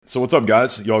So what's up,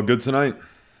 guys? Y'all good tonight?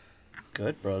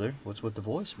 Good, brother. What's with the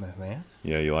voice, man?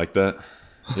 Yeah, you like that?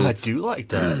 I do like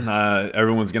that.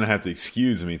 Everyone's gonna have to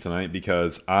excuse me tonight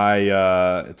because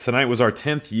tonight was our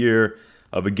 10th year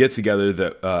of a get together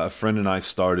that a friend and I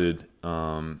started,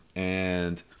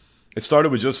 and it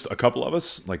started with just a couple of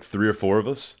us, like 3 or 4 of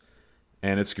us,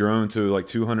 and it's grown to like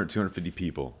 200, 250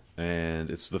 people, and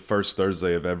it's the first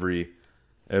Thursday of every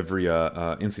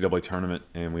NCAA tournament,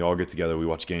 and we all get together, we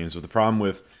watch games. But the problem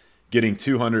with getting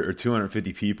 200 or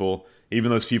 250 people,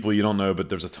 even those people you don't know, but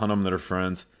there's a ton of them that are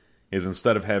friends, is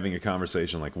instead of having a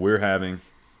conversation like we're having,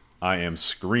 I am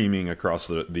screaming across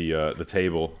the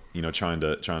table, you know, trying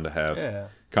to have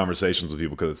conversations with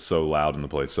people because it's so loud in the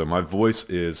place. So my voice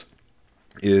is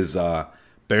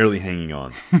barely hanging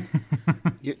on.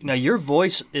 Now your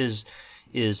voice is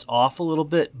off a little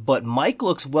bit, but Mike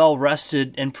looks well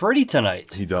rested and pretty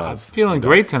tonight. He does. I'm feeling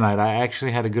great tonight. I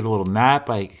actually had a good little nap.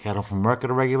 I got home from work at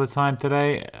a regular time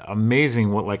today.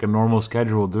 Amazing what like a normal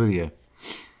schedule will do to you.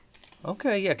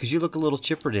 Okay, yeah, because you look a little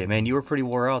chipper today, man. You were pretty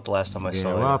wore out the last time I saw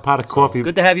you. Well, a pot of coffee.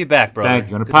 Good to have you back, brother. Thank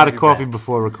you. And a pot of coffee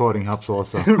before recording helps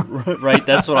also. Right,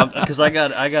 that's what I'm. Because I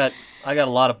got a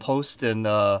lot of posts and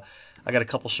I got a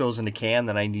couple shows in the can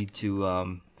that I need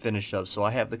to finish up. So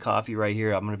I have the coffee right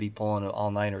here. I'm going to be pulling an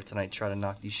all-nighter tonight, try to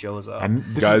knock these shows out. And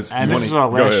this is our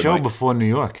last show before New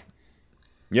York.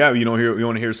 Yeah, you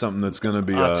want to hear something that's going to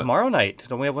be tomorrow night.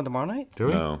 Don't we have one tomorrow night? Do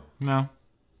we? No, I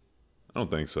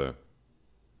don't think so.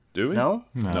 Do we? No.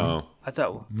 I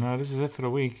thought. No, this is it for the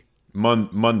week.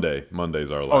 Monday's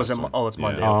our last one. It's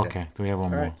Monday. Yeah. Oh, okay. Do we have one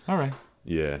more? All right.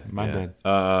 Yeah. My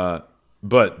bad.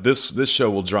 But this show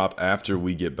will drop after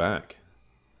we get back.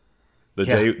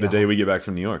 The day we get back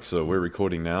from New York. So we're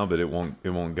recording now, but it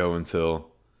won't go until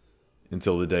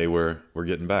the day we're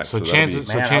getting back. So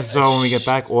chances are when we get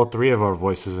back, all 3 of our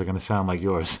voices are going to sound like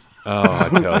yours. Oh, I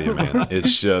tell you, man,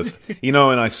 it's just, you know.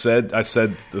 And I said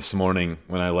this morning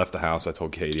when I left the house, I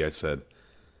told Katie, I said,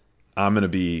 I'm going to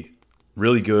be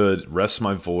really good, rest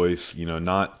my voice, you know,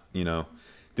 not, you know,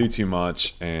 do too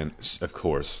much. And of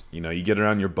course, you know, you get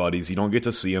around your buddies, you don't get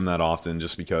to see them that often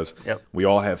just because we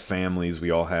all have families,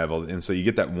 and so you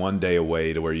get that one day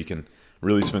away to where you can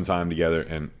really spend time together.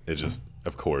 And it just,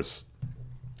 of course,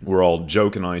 we're all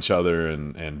joking on each other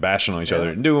and bashing on each other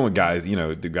and doing what guys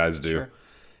do. Sure.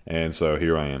 And so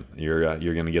here I am. You're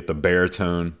going to get the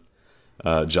baritone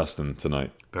Justin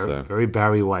tonight. Very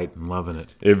Barry White. I'm loving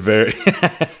it.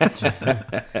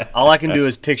 All I can do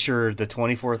is picture the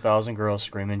 24,000 girls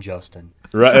screaming Justin.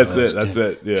 Right, that's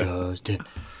it. Yeah. Justin.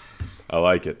 I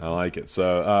like it.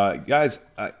 So, guys,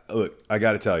 I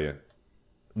got to tell you,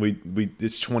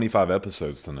 it's 25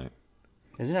 episodes tonight.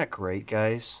 Isn't that great,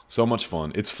 guys? So much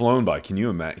fun. It's flown by. Can you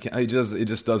imagine? It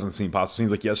just doesn't seem possible. It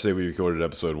seems like yesterday we recorded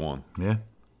episode 1. Yeah.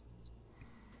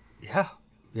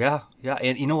 Yeah.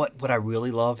 And you know what I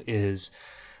really love is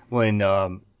when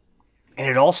and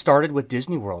it all started with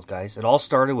Disney World, guys. It all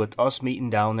started with us meeting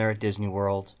down there at Disney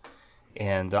World.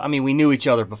 And I mean, we knew each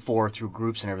other before through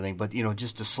groups and everything, but you know,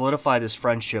 just to solidify this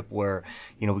friendship where,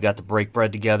 you know, we got to break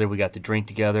bread together, we got to drink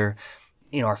together,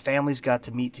 you know, our families got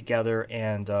to meet together,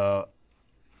 and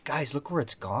guys, look where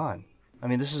it's gone. I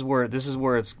mean, this is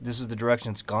the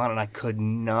direction it's gone, and I could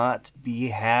not be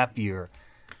happier.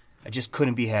 I just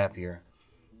couldn't be happier.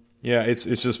 Yeah, it's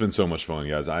just been so much fun,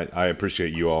 guys. I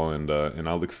appreciate you all, and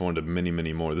I look forward to many,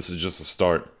 many more. This is just a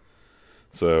start.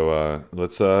 So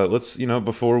let's you know,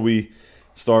 before we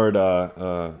start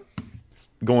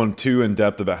going too in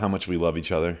depth about how much we love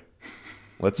each other,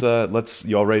 let's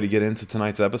y'all ready to get into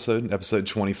tonight's episode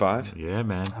 25? Yeah,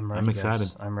 man. I'm ready. I'm excited.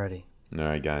 Guys. I'm ready. All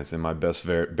right, guys. In my best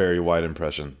Barry White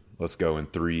impression, let's go in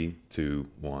 3, 2,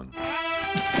 1.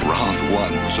 Round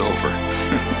 1 was over.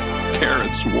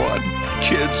 Parents won.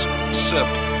 Kids sip.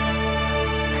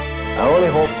 I only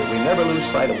hope that we never lose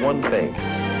sight of one thing.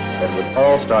 That it was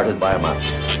all started by a mouse.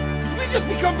 Did we just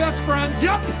become best friends?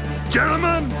 Yep.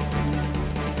 Gentlemen,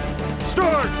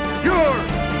 start your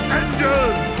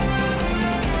engine.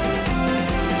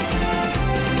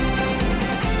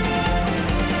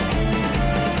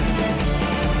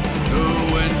 To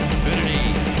infinity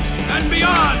and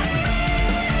beyond.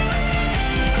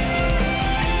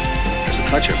 There's a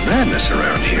touch of madness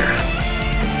around here.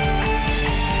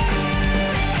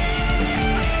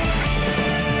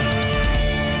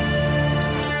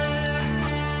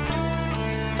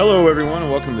 Hello, everyone,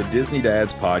 and welcome to Disney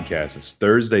Dads Podcast. It's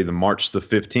Thursday, March the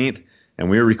 15th, and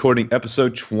we are recording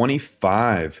episode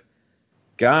 25.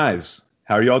 Guys,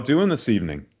 how are y'all doing this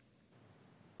evening?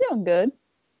 Doing good.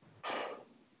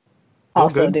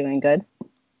 Also good. Doing good.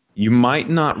 You might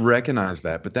not recognize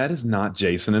that, but that is not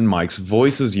Jason and Mike's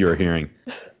voices you're hearing.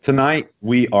 Tonight,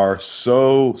 we are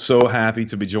so happy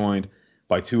to be joined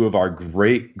by two of our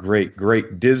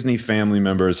great Disney family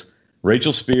members,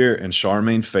 Rachel Spear and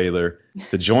Charmaine Failer,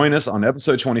 to join us on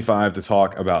episode 25 to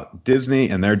talk about Disney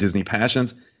and their Disney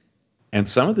passions and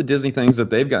some of the Disney things that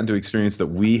they've gotten to experience that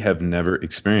we have never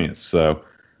experienced. So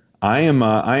I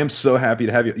am so happy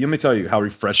to have you. Let me tell you how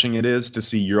refreshing it is to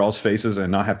see your all's faces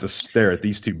and not have to stare at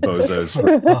these two bozos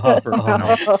for an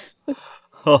hour.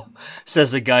 Oh,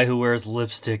 says the guy who wears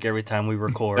lipstick every time we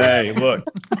record. Hey, look.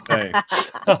 Hey.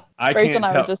 I Rachel and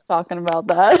I were just talking about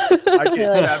that. I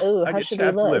get chapped, "Ooh, I how get should we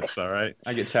chapped look?" lips, all right?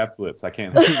 I get chapped lips. I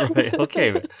can't. Right,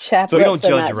 okay. Chapped So we lips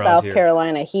don't in judge that around South here.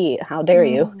 Carolina heat. How dare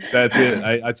you? That's it.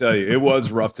 I tell you, it was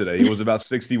rough today. It was about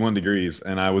 61 degrees,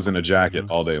 and I was in a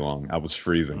jacket all day long. I was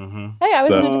freezing. Mm-hmm. Hey, I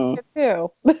was in So- a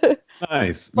jacket too.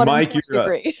 Nice. But I'm Mike, to a you're,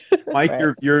 degree. Mike,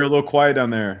 Right. you're a little quiet down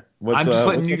there. What's, I'm just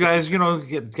letting what's you up?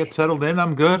 guys, get settled in.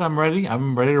 I'm good. I'm ready.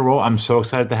 I'm ready to roll. I'm so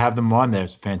excited to have them on.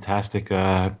 There's a fantastic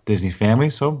Disney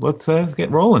family. So let's get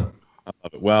rolling.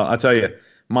 Well, I'll tell you,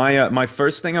 my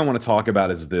first thing I want to talk about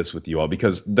is this with you all,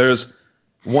 because there's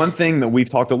one thing that we've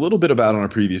talked a little bit about on a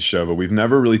previous show, but we've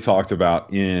never really talked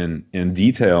about in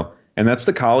detail, and that's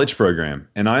the college program.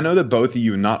 And I know that both of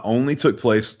you not only took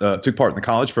part in the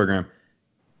college program,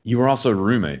 you were also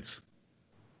roommates,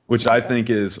 which I think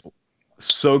is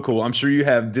so cool. I'm sure you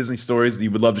have Disney stories that you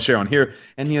would love to share on here,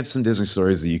 and you have some Disney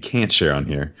stories that you can't share on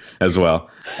here as well.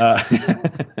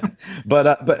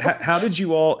 But how did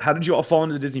you all fall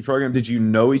into the Disney program? Did you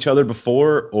know each other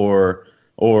before, or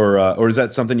is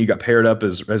that something you got paired up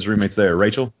as roommates there?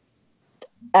 Rachel?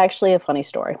 Actually, a funny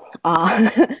story.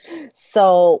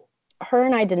 So her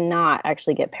and I did not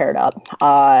actually get paired up.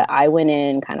 I went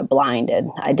in kind of blinded.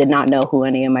 I did not know who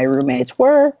any of my roommates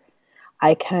were.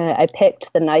 I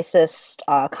picked the nicest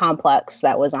complex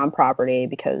that was on property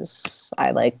because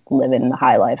I live in the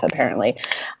high life apparently,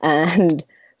 and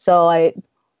so I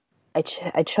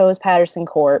chose Patterson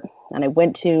Court, and I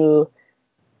went to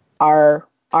our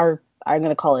I'm going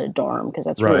to call it a dorm because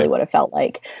that's really Right. what it felt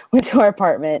like. Went to our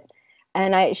apartment,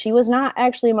 and she was not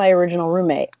actually my original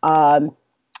roommate.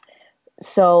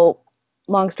 So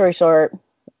long story short,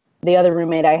 the other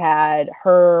roommate I had,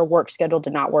 her work schedule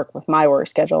did not work with my work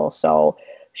schedule. So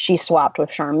she swapped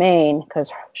with Charmaine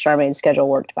because Charmaine's schedule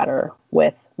worked better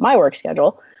with my work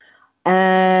schedule.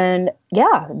 And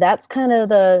yeah, that's kind of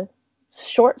the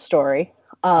short story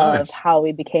of Nice. how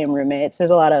we became roommates. There's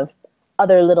a lot of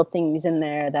other little things in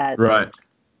there that, Right.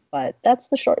 but that's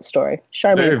the short story.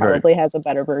 Charmaine Very, very probably has a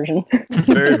better version.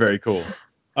 Very cool.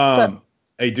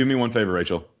 Hey, do me one favor,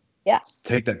 Rachel. Yeah.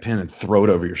 Take that pen and throw it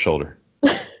over your shoulder.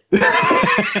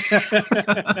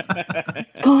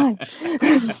 Gone.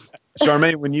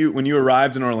 Charmaine, when you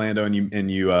arrived in Orlando and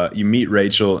you meet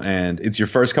Rachel and it's your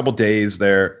first couple days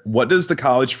there, what does the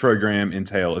college program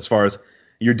entail as far as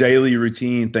your daily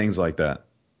routine, things like that?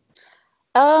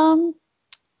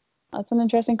 That's an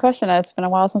interesting question. It's been a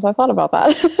while since I thought about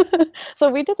that. So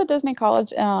we did the Disney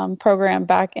College program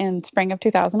back in spring of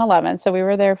 2011. So we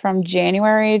were there from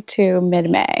January to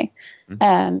mid-May,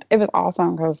 and it was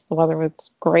awesome because the weather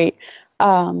was great.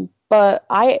 But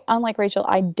unlike Rachel,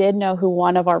 I did know who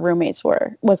one of our roommates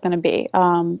was going to be.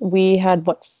 We had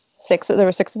six? There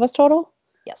were six of us total.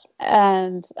 Yes.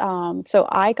 And so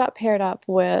I got paired up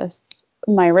with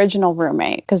my original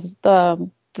roommate because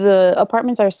the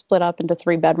apartments are split up into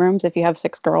 3 bedrooms if you have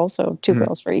 6 girls, so 2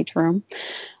 girls for each room.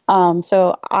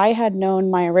 So I had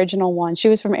known my original one. She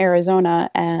was from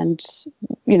Arizona, and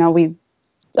we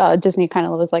Disney kind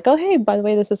of was like, oh, hey, by the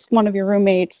way, this is one of your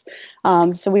roommates.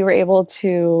 So we were able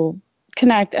to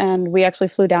connect, and we actually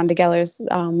flew down together,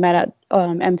 met at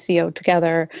MCO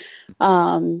together,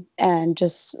 and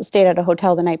just stayed at a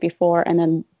hotel the night before, and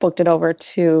then booked it over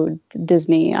to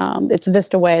Disney. It's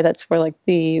Vista Way. That's where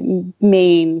the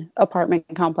main apartment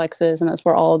complex is, and that's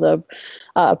where all the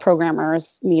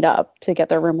programmers meet up to get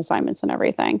their room assignments and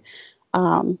everything.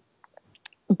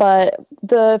 But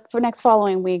for next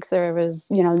following weeks, there was,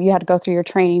 you had to go through your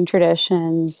training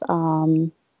traditions,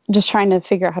 just trying to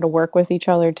figure out how to work with each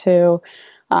other too.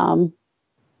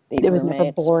 It was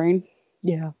never boring.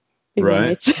 Yeah. Be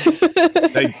Right. roommates.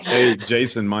 Hey,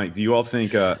 Jason, Mike, do you all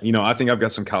think, I think I've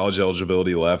got some college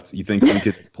eligibility left. You think we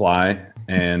could apply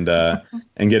and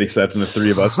get accepted, and the 3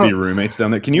 of us be roommates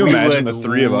down there? Can you imagine the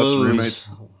 3 of us roommates?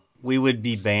 We would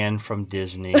be banned from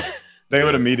Disney. They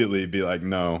would immediately be like,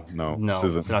 no, No, this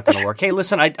isn't. it's not going to work. Hey,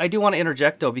 listen, I do want to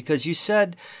interject, though, because you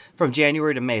said from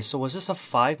January to May. So was this a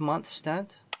 5-month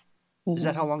stint? Is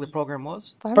that how long the program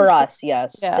was? For us,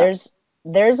 yes. Yeah.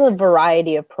 There's a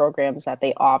variety of programs that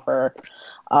they offer.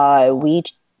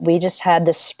 We just had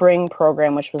the spring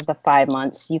program, which was the 5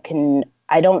 months. You can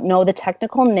I don't know the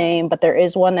technical name, but there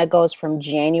is one that goes from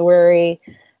January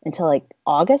until like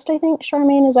August, I think.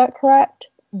 Charmaine, is that correct?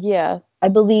 Yeah. I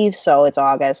believe so. It's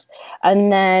August.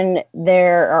 And then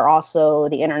there are also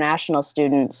the international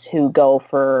students who go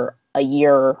for a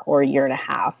year or a year and a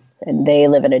half, and they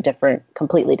live in a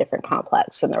completely different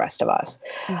complex than the rest of us.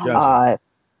 Gotcha.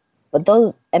 But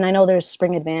those, and I know there's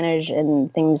Spring Advantage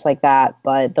and things like that,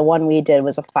 but the one we did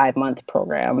was a 5-month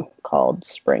program called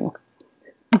Spring.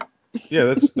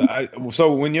 Yeah,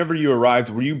 so whenever you arrived,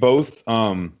 were you both,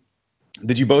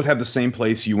 did you both have the same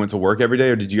place you went to work every day,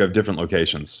 or did you have different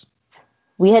locations?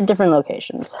 We had different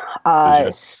locations.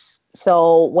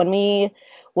 So when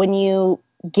you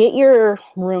get your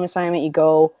room assignment, you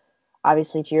go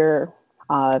obviously to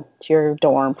your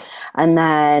dorm, and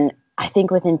then I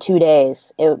think within 2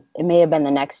 days, it may have been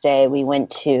the next day, we went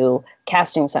to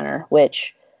Casting Center,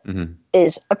 which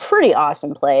is a pretty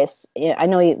awesome place. I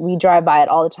know we drive by it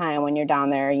all the time when you're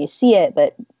down there, and you see it,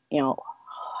 but you know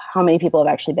how many people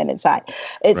have actually been inside.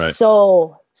 It's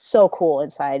so cool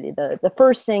inside. The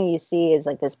first thing you see is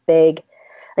like this big,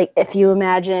 like if you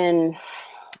imagine,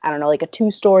 I don't know, like a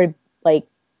 2-story, like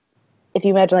if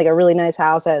you imagine like a really nice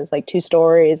house that has like 2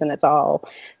 stories and it's all,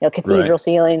 you know, cathedral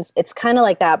ceilings. It's kind of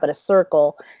like that, but a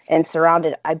circle, and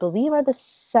surrounded, I believe, are the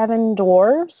 7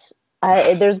 dwarves.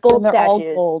 There's gold statues.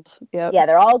 All gold. Yep. Yeah,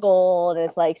 they're all gold.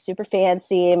 It's like super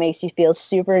fancy. It makes you feel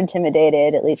super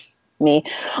intimidated, at least me.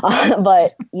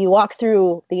 But you walk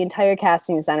through the entire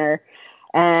casting center,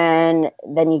 and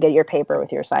then you get your paper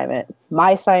with your assignment.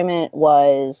 My assignment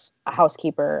was a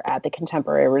housekeeper at the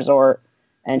Contemporary Resort.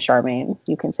 And Charmaine,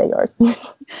 you can say yours.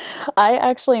 I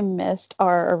actually missed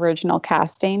our original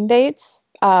casting dates.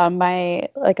 Like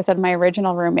I said, my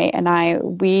original roommate and I,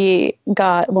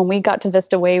 when we got to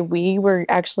Vista Way, we were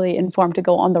actually informed to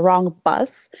go on the wrong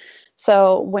bus.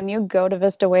 So when you go to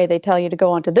Vista Way, they tell you to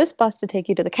go onto this bus to take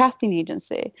you to the casting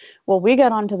agency. Well, we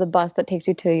got onto the bus that takes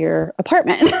you to your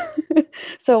apartment.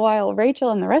 So while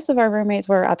Rachel and the rest of our roommates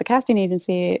were at the casting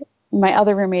agency, my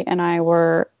other roommate and I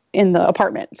were in the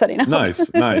apartment setting up.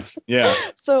 Nice. Yeah.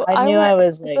 So I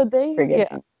was like,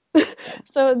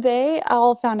 So they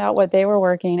all found out what they were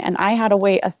working, and I had to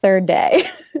wait a 3rd day.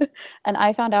 And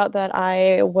I found out that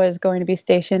I was going to be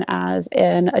stationed as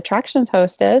an attractions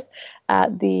hostess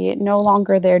at the no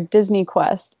longer there Disney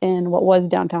Quest in what was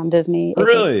downtown Disney.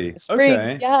 Really?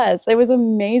 Okay. Yes, it was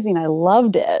amazing. I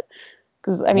loved it.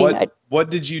 Because I mean,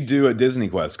 what did you do at Disney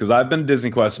Quest? Because I've been to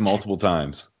Disney Quest multiple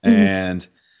times, and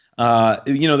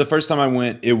the first time I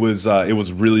went, it was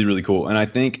really, really cool. And I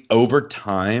think over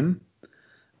time,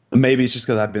 maybe it's just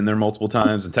because I've been there multiple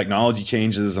times and technology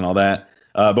changes and all that.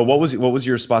 But what was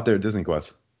your spot there at Disney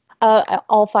Quest?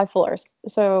 All 5 floors.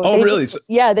 So really?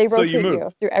 They rotate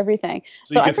you through everything.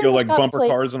 So you get to go like bumper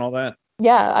cars and all that?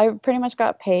 Yeah, I pretty much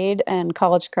got paid and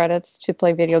college credits to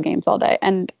play video games all day.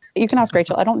 And you can ask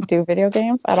Rachel, I don't do video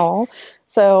games at all.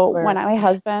 So when my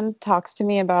husband talks to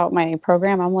me about my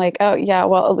program, I'm like, oh yeah,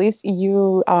 well at least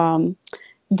you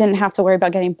didn't have to worry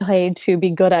about getting paid to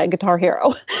be good at Guitar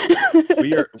Hero.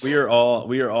 we are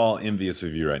all envious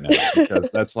of you right now, because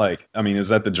that's like, I mean, is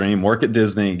that the dream? Work at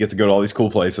Disney, get to go to all these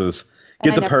cool places,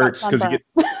 get the perks because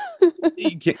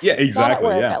you get yeah, exactly.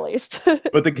 Not at work, yeah, at least.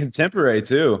 But the Contemporary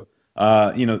too.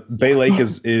 Bay Lake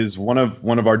is one of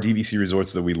our DVC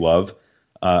resorts that we love.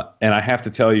 And I have to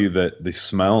tell you that the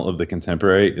smell of the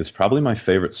Contemporary is probably my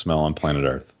favorite smell on planet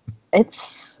Earth.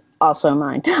 It's also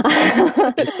mine.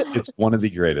 It's one of the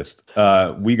greatest.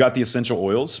 We got the essential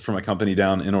oils from a company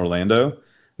down in Orlando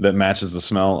that matches the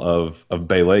smell of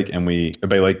Bay Lake, and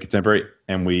Bay Lake Contemporary,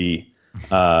 and we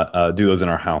do those in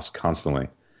our house constantly.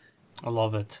 I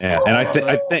love it. Yeah, and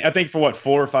I think for what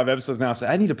 4 or 5 episodes now, I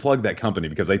said I need to plug that company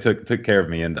because they took care of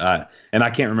me, and I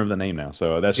can't remember the name now.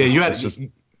 So that's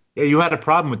you had a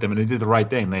problem with them, and they did the right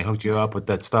thing. They hooked you up with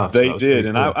that stuff. They did,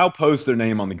 and cool. I'll post their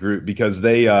name on the group because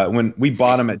they when we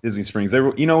bought them at Disney Springs, they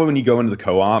were, when you go into the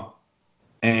co-op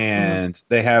and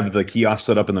they have the kiosk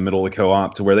set up in the middle of the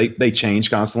co-op to where they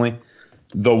change constantly.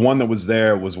 The one that was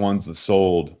there was ones that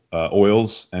sold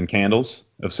oils and candles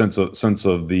of sense of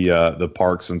the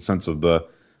parks and sense of the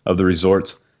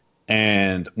resorts.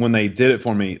 And when they did it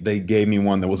for me, they gave me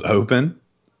one that was open.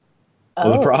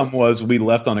 Well, the problem was we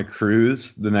left on a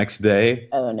cruise the next day.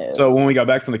 Oh, no. So when we got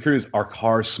back from the cruise, our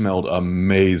car smelled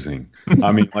amazing.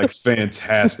 I mean, like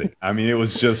fantastic. I mean, it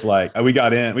was just like, we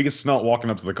got in, we could smell it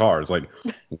walking up to the car. It's like,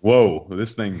 whoa,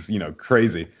 this thing's,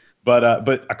 crazy. But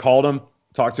I called them,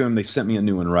 talked to them. They sent me a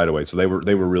new one right away. So they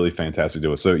were really fantastic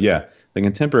to us. So yeah, the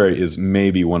Contemporary is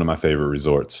maybe one of my favorite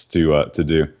resorts to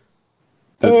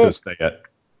stay at.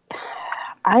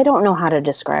 I don't know how to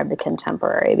describe the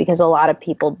Contemporary because a lot of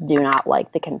people do not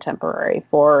like the Contemporary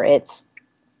for its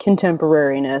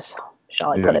contemporariness,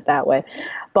 shall I put it that way.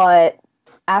 But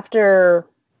after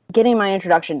getting my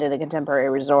introduction to the Contemporary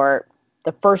Resort,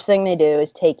 the first thing they do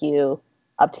is take you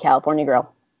up to California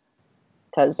Grill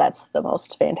because that's the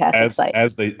most fantastic site.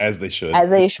 As they should. As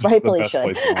they rightfully the best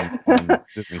should. Place on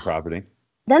Disney property.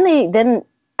 Then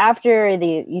after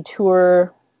you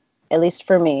tour, at least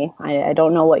for me, I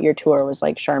don't know what your tour was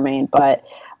like, Charmaine, but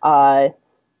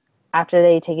after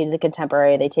they take you to the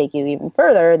Contemporary, they take you even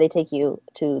further. They take you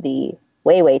to the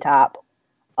way, way top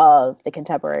of the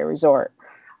Contemporary Resort.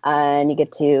 And you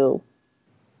get to,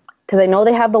 because I know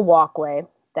they have the walkway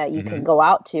that you can go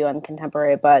out to on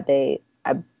Contemporary, but it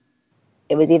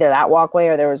was either that walkway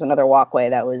or there was another walkway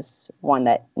that was one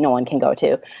that no one can go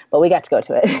to. But we got to go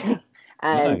to it.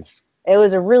 And nice. It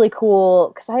was a really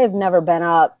cool, because I have never been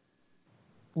up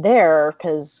there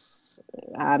because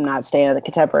I'm not staying at the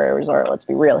Contemporary Resort. Let's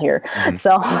be real here.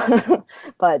 So,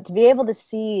 but to be able to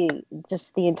see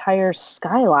just the entire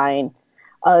skyline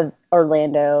of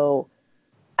Orlando,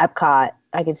 Epcot,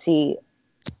 I could see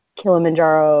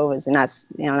Kilimanjaro was not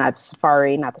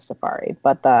Safari, not the Safari,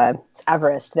 but the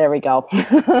Everest. There we go.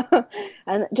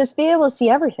 And just be able to see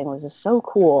everything was just so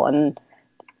cool. And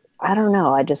I don't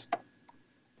know,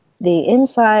 the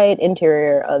inside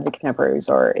interior of the Contemporary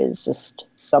Resort is just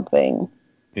something.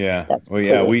 Yeah. That's well,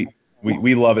 yeah, cool.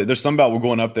 we love it. There's something about we're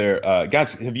going up there.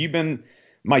 Guys, Mike, you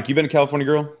been to California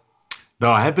Grill?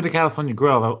 No, I have been to California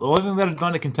Grill. The only thing that I've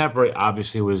done to Contemporary,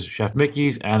 obviously, was Chef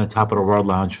Mickey's and the Top of the World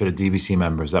Lounge for the DVC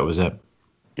members. That was it.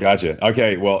 Gotcha.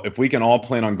 Okay, well, if we can all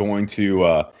plan on going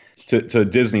to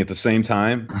Disney at the same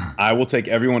time, I will take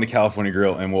everyone to California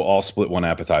Grill and we'll all split one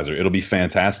appetizer. It'll be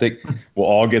fantastic. We'll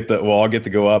all get to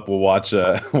go up. We'll watch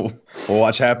we'll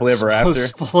watch Happily Ever After.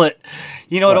 Split.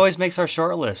 It always makes our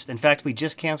short list. In fact, we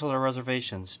just canceled our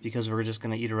reservations because we were just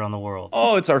going to eat around the world.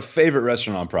 Oh, it's our favorite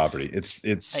restaurant on property.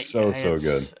 It's so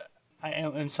good.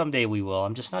 And someday we will.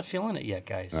 I'm just not feeling it yet,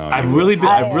 guys. No, I've really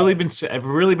been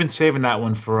saving that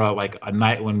one for like a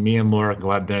night when me and Laura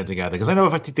go have dinner together. Because I know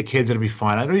if I take the kids, it'll be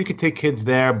fine. I know you can take kids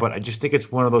there, but I just think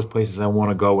it's one of those places I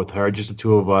want to go with her, just the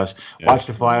two of us, watch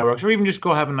the fireworks, or even just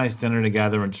go have a nice dinner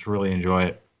together and just really enjoy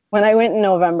it. When I went in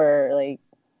November,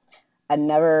 I'd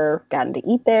never gotten to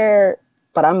eat there,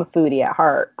 but I'm a foodie at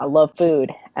heart. I love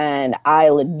food, and I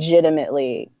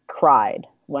legitimately cried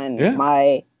when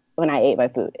I ate my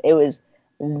food. It was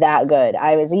that good.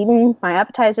 I was eating my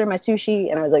appetizer, my sushi,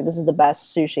 and I was like, this is the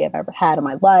best sushi I've ever had in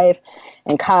my life.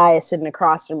 And Kai is sitting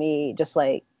across from me, just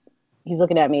like, he's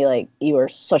looking at me like, you are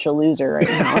such a loser right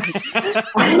now.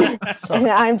 And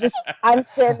I'm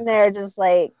sitting there just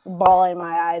like bawling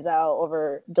my eyes out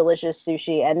over delicious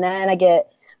sushi. And then I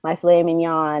get my filet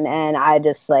mignon, and I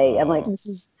just I'm like,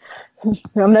 it's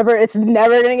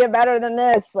never gonna get better than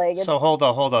this. So hold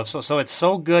up. So it's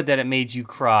so good that it made you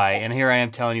cry, and here I am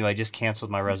telling you I just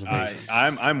canceled my reservation.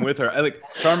 I'm with her.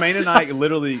 Charmaine and I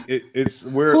literally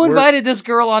who invited this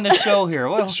girl on the show here?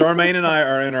 Well, Charmaine and I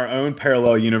are in our own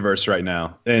parallel universe right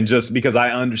now, and just because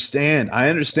I understand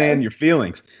your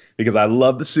feelings because I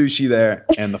love the sushi there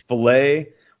and the filet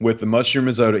with the mushroom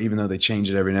risotto. Even though they change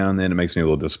it every now and then, it makes me a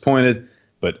little disappointed.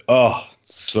 But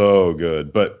so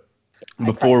good. But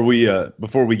before we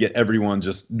get everyone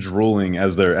just drooling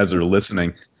as they're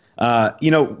listening,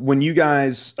 when you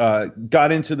guys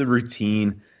got into the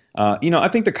routine, I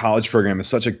think the college program is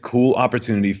such a cool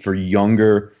opportunity for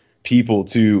younger people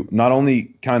to not only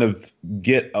kind of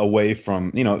get away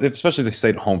from, especially if they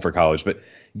stayed at home for college, but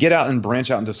get out and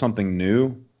branch out into something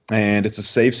new. And it's a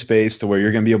safe space to where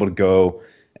you're going to be able to go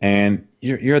and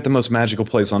you're at the most magical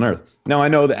place on earth. Now, I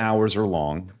know the hours are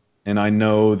long, and I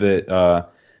know that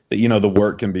the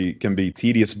work can be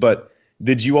tedious. But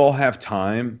did you all have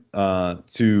time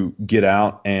to get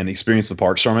out and experience the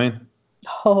park, Charmaine?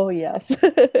 Oh, yes.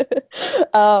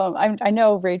 I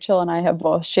know Rachel and I have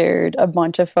both shared a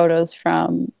bunch of photos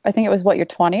from, I think it was your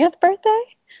 20th birthday,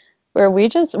 where we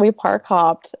park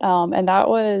hopped. And that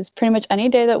was pretty much any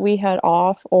day that we had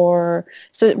off. So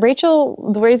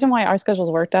Rachel, the reason why our schedules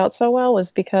worked out so well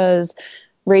was because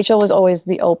Rachel was always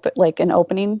an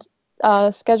opening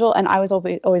schedule, and I was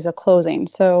always a closing.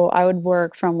 So I would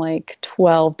work from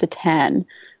 12 to 10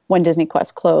 when Disney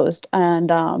Quest closed.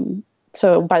 And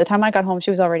so by the time I got home,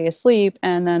 she was already asleep,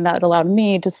 and then that allowed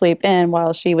me to sleep in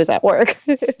while she was at work.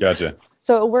 Gotcha.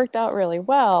 So it worked out really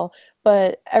well.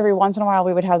 But every once in a while,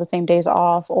 we would have the same days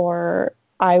off, or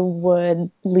I would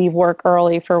leave work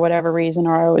early for whatever reason,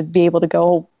 or I would be able to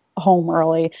go home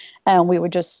early, and we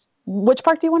would just, which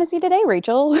park do you want to see today,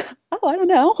 Rachel? I don't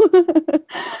know.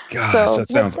 Gosh, that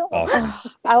sounds awesome.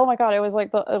 Oh my God. It was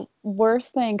like the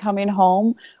worst thing coming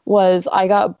home was I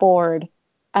got bored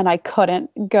and I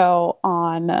couldn't go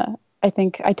on. I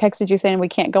think I texted you saying we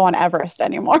can't go on Everest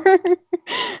anymore.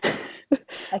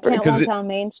 I can't walk down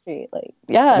Main Street. Like,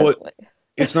 yes. Well,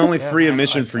 it's not only free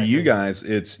admission for you guys,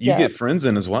 it's you get friends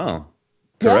in as well.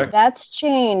 Correct? Yeah, that's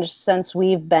changed since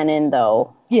we've been in,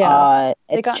 though. Yeah.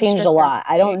 It's changed a lot.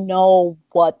 I don't know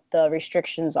what the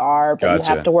restrictions are, but you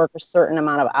have to work a certain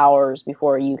amount of hours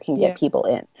before you can get people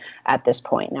in at this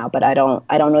point now. But I don't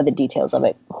know the details of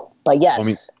it. But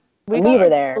yes, we were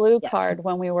there. Blue card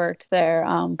when we worked there,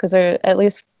 because at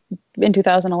least in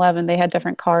 2011 they had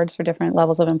different cards for different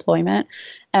levels of employment,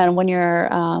 and when you're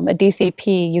a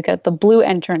DCP you get the blue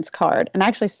entrance card, and I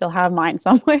actually still have mine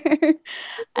somewhere.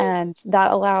 And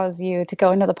that allows you to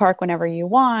go into the park whenever you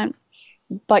want,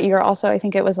 but you're also, I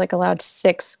think it was like allowed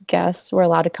 6 guests were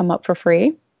allowed to come up for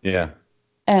free.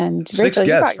 And 6 Rachel,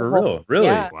 guests for real? Really?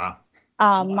 Yeah. Wow.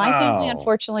 My family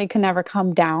unfortunately could never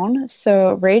come down,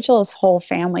 so Rachel's whole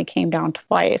family came down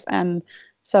twice, and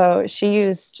so she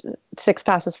used 6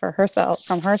 passes for herself,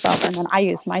 and then I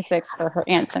used my 6 for her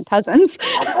aunts and cousins.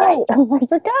 Right. I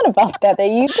forgot about that.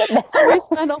 You did that. We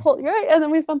spent and then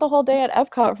we spent the whole day at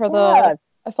Epcot for the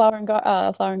Flower and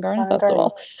Garden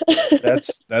Festival.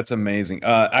 That's amazing.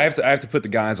 I have to put the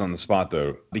guys on the spot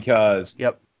though, because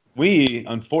we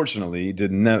unfortunately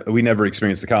we never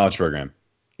experienced the college program.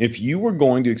 If you were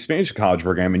going to experience the college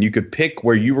program and you could pick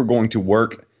where you were going to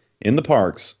work in the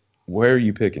parks, where are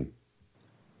you picking?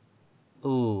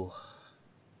 Ooh.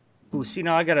 See,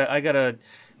 now I gotta,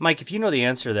 Mike, if you know the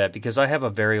answer to that, because I have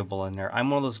a variable in there. I'm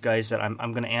one of those guys that I'm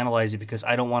going to analyze it because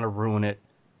I don't want to ruin it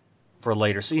for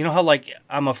later. So you know how, like,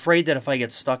 I'm afraid that if I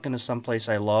get stuck into some place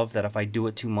I love, that if I do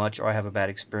it too much or I have a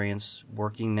bad experience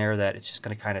working there, that it's just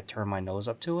going to kind of turn my nose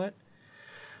up to it.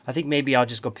 I think maybe I'll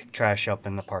just go pick trash up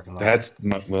in the parking lot.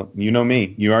 Well, you know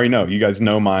me. You already know. You guys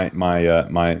know my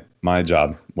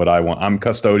job, what I want. I'm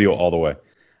custodial all the way.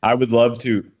 I would love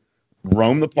to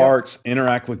roam the parks,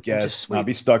 interact with guests, not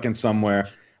be stuck in somewhere.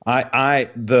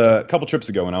 The couple trips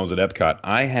ago when I was at Epcot,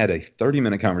 I had a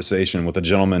 30-minute conversation with a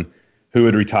gentleman who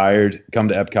had retired, come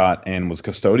to Epcot, and was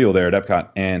custodial there at Epcot,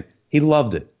 and he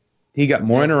loved it. He got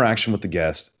more interaction with the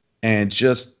guests, and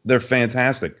they're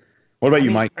fantastic. What about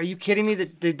you, Mike? Are you kidding me?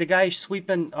 The guy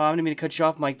sweeping, I didn't mean to cut you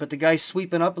off, Mike, but the guy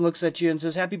sweeping up and looks at you and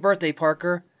says, "Happy birthday,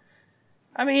 Parker."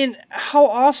 I mean, how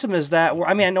awesome is that?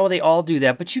 I mean, I know they all do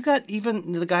that, but you got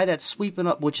even the guy that's sweeping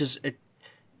up, which is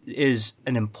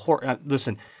an important.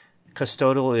 Listen,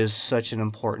 custodial is such an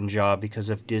important job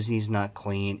because if Disney's not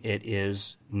clean, it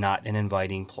is not an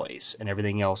inviting place, and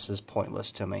everything else is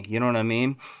pointless to me. You know what I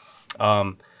mean?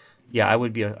 Yeah,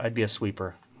 I'd be a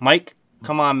sweeper. Mike,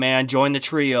 come on, man, join the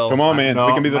trio. Come on, man.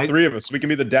 We can be the 3 of us. We can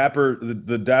be the dapper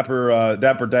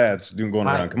dads going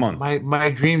around. Come on.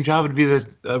 My dream job would be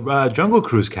the Jungle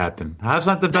Cruise captain. That's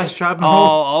not the best job in the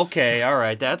whole. Okay, all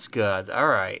right, that's good. All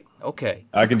right, okay.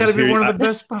 It's got to be one of the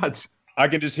best spots. I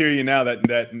can just hear you now,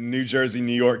 that New Jersey,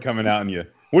 New York coming out in you.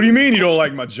 What do you mean you don't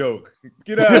like my joke?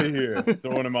 Get out of here.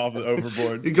 Throwing him off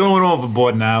overboard. You're going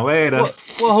overboard now. Wait. What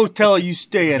hotel are you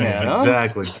staying at, huh?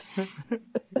 Exactly.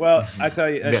 Well, I tell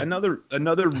you,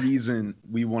 another reason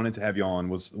we wanted to have you on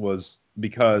was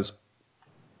because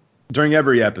during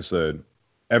every episode,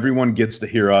 everyone gets to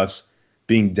hear us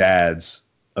being dads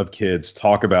of kids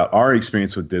talk about our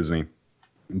experience with Disney.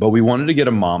 But we wanted to get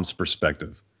a mom's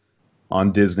perspective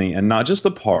on Disney, and not just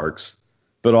the parks,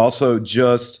 but also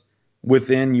just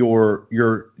within your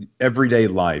everyday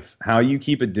life, how you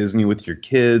keep it Disney with your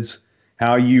kids,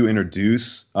 how you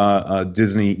introduce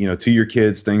Disney, to your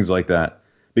kids, things like that.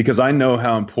 Because I know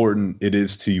how important it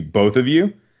is to both of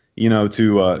you,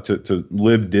 to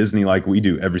live Disney like we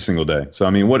do every single day. So, I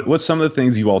mean, what's some of the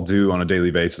things you all do on a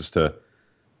daily basis to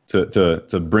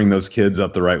bring those kids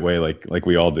up the right way, like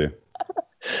we all do?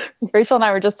 Rachel and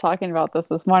I were just talking about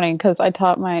this morning because I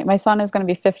taught my son is going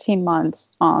to be 15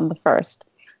 months on the 1st.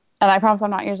 And I promise I'm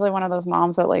not usually one of those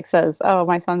moms that says, "Oh,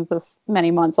 my son's this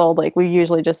many months old." We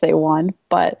usually just say 1,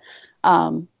 but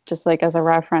just as a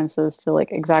reference as to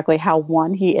exactly how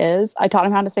 1 he is. I taught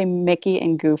him how to say Mickey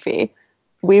and Goofy.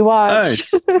 We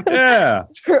watch. Nice. Yeah.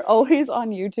 We're always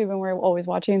on YouTube and we're always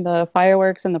watching the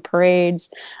fireworks and the parades.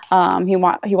 He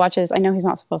watches. I know he's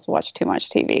not supposed to watch too much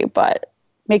TV, but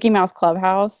Mickey Mouse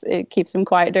Clubhouse, it keeps him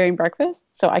quiet during breakfast,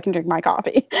 so I can drink my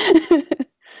coffee.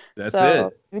 That's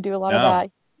it. We do a lot of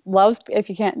that. Loves, if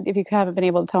you haven't been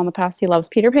able to tell in the past, he loves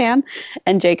Peter Pan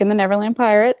and Jake and the Neverland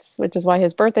Pirates, which is why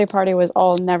his birthday party was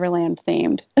all Neverland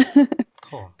themed.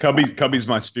 Cool. Cubby's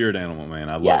my spirit animal,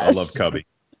 man. I love Cubby.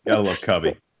 Gotta love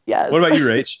Cubby. Yes. What about you,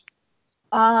 Rach?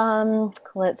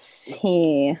 Let's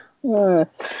see.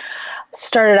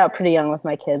 Started out pretty young with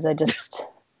my kids. I just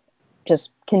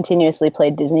continuously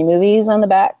played Disney movies on the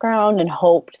background and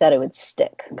hoped that it would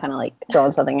stick. Kind of like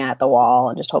throwing something at the wall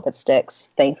and just hope it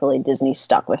sticks. Thankfully, Disney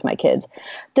stuck with my kids.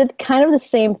 Did kind of the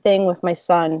same thing with my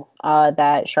son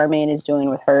that Charmaine is doing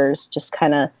with hers. Just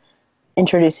kind of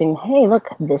introducing, hey, look,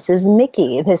 this is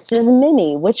Mickey, this is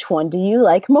Minnie. Which one do you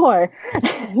like more?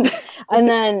 And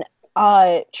then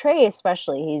Trey,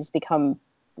 especially, he's become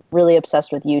really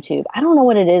obsessed with YouTube. I don't know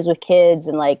what it is with kids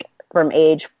and like from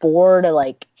age 4 to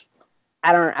like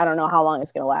I don't know how long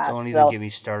it's gonna last. Don't even get me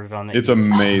started on it. It's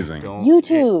amazing.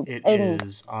 YouTube. It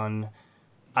is on.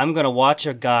 I'm gonna watch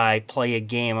a guy play a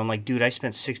game. I'm like, dude, I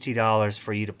spent $60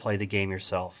 for you to play the game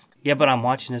yourself. Yeah, but I'm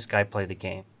watching this guy play the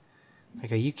game.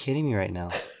 Like, are you kidding me right now?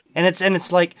 And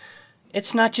it's like,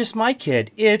 it's not just my kid.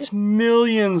 It's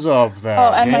millions of them.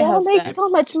 Oh, and my They all husband. make so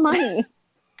much money.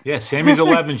 Yeah, Sammy's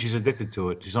 11. She's addicted to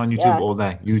it. She's on YouTube all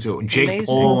day. YouTube, Jake Amazing.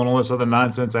 Paul, and all this other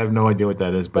nonsense. I have no idea what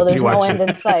that is, but Well, there's she no watches end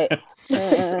in sight.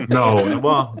 No,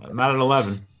 well, not at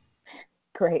 11.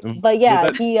 Great. But yeah,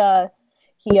 he I'd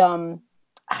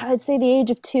say the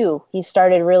age of 2, he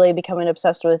started really becoming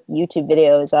obsessed with YouTube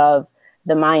videos of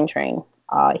the Mine Train.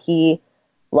 He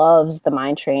loves the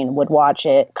Mine Train, would watch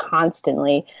it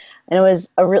constantly, and it was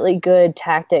a really good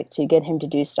tactic to get him to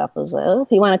do stuff. It was like, oh,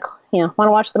 if you want to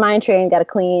watch the Mine Train, got to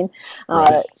clean.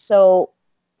 Right. So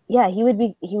yeah, he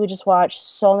would just watch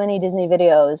so many Disney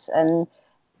videos, and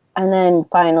then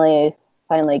finally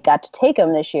got to take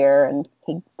him this year, and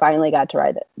he finally got to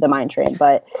ride the Mine Train.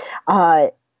 But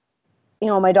my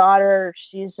daughter,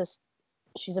 she's a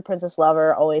princess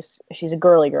lover. Always, she's a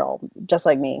girly girl, just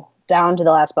like me, down to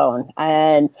the last bone.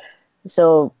 And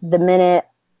so the minute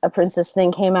a princess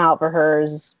thing came out for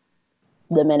hers,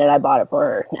 the minute I bought it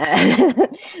for her.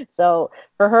 So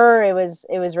for her, it was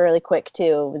really quick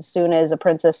too. As soon as a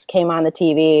princess came on the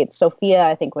TV, Sophia,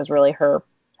 I think, was really her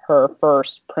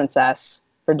first princess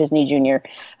for Disney Junior.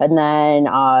 And then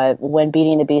when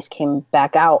Beauty and the Beast came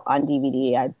back out on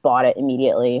DVD, I bought it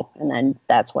immediately. And then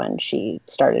that's when she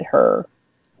started her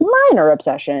minor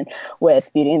obsession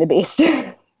with Beauty and the Beast.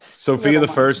 Sophia the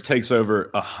First takes over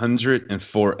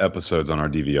 104 episodes on our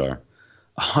DVR.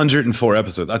 104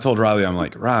 episodes. I told Riley, I'm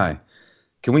like, Ry,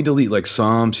 can we delete like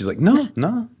some? She's like, no.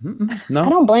 I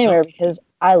don't blame her because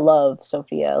I love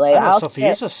Sophia. Like,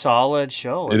 Sophia's a solid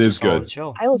show. It is good.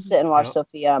 Show. I will sit and watch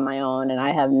Sophia on my own, and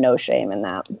I have no shame in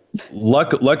that.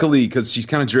 Luckily, because she's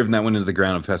kind of driven that one into the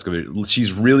ground of past couple of years,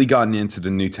 she's really gotten into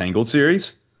the new Tangled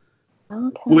series.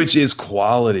 Okay. Which is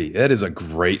quality. That is a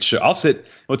great show. I'll sit.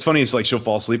 What's funny is like she'll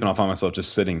fall asleep and I'll find myself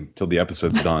just sitting till the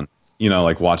episode's done,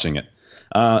 like watching it.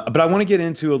 But I want to get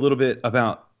into a little bit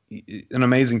about an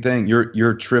amazing thing.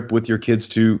 Your trip with your kids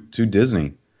to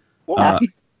Disney. Yeah.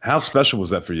 How special was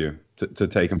that for you to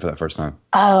take them for that first time?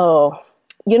 Oh,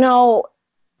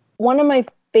 one of my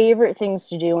favorite things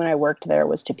to do when I worked there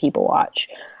was to people watch.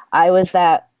 I was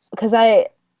that because I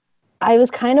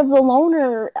was kind of the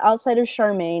loner outside of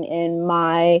Charmaine in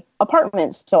my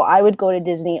apartment. So I would go to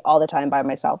Disney all the time by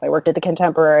myself. I worked at the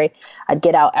Contemporary. I'd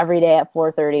get out every day at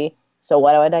 4:30. So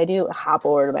what would I do? Hop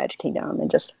over to Magic Kingdom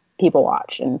and just people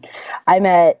watch. And I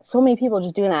met so many people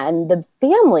just doing that. And the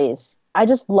families, I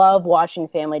just love watching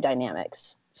family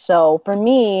dynamics. So for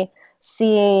me,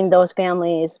 seeing those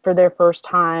families for their first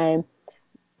time,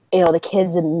 the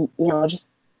kids and,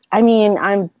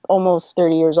 I'm almost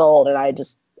 30 years old, and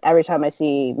every time I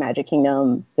see Magic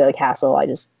Kingdom, the castle,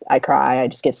 I cry. I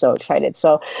just get so excited.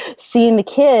 So seeing the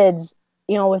kids,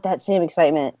 with that same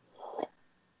excitement,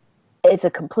 it's a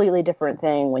completely different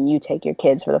thing when you take your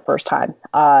kids for the first time.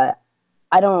 I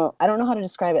don't know how to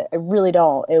describe it. I really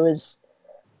don't. It was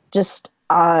just,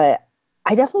 I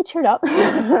definitely teared up.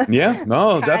 Yeah,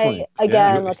 no, definitely.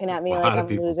 Looking at me like I'm a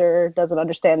people. loser, doesn't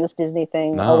understand this Disney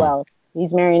thing. No. Oh well,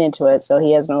 he's marrying into it, so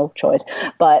he has no choice.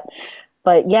 But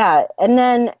yeah, and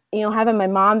then, having my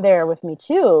mom there with me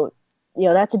too,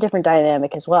 that's a different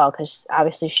dynamic as well, because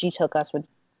obviously she took us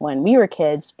when we were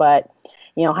kids, but,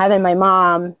 having my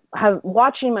mom,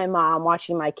 watching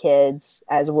my kids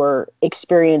as we're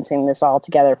experiencing this all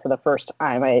together for the first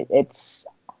time, it's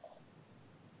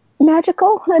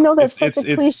magical. I know that's such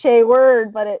a cliche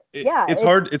word, but it's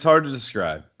hard to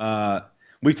describe.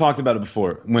 We've talked about it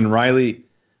before. When Riley...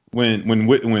 When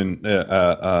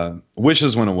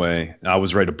Wishes went away, I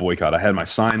was ready to boycott. I had my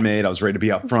sign made. I was ready to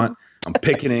be out front. I'm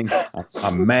picketing.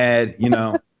 I'm mad,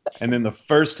 And then the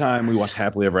first time we watched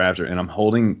Happily Ever After, and I'm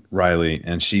holding Riley,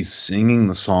 and she's singing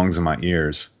the songs in my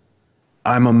ears.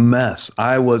 I'm a mess.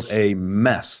 I was a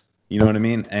mess. You know what I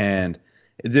mean? And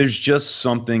there's just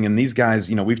something, and these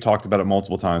guys, we've talked about it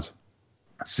multiple times.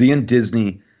 seeing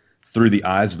Disney through the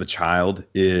eyes of a child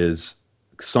is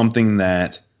something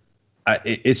that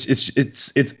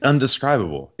it's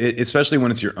undescribable, especially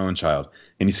when it's your own child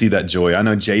and you see that joy. I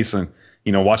know Jason,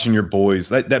 watching your boys,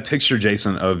 that picture,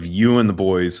 Jason, of you and the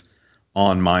boys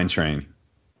on Mine Train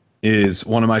is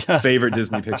one of my favorite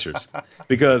Disney pictures,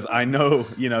 because I know,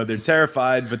 they're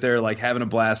terrified, but they're like having a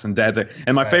blast, and dad's like,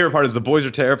 and my favorite part is the boys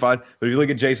are terrified, but if you look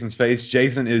at Jason's face,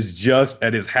 Jason is just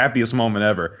at his happiest moment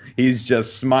ever. He's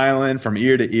just smiling from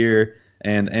ear to ear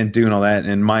and doing all that.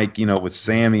 And Mike, with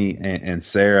Sammy and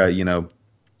Sarah,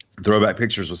 throwback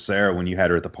pictures with Sarah when you had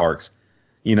her at the parks.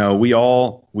 We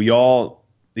all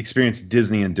experience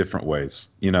Disney in different ways,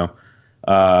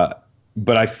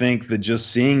 but I think that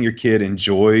just seeing your kid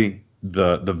enjoy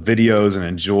the videos and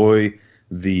enjoy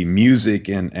the music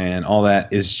and all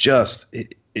that is just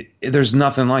there's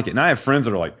nothing like it. And I have friends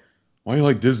that are like, "Why do you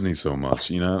like Disney so much?"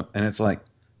 And it's like,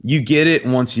 you get it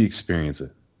once you experience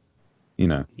it. You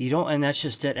don't, and that's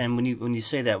just it. And when you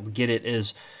say that, we get it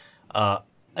is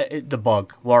the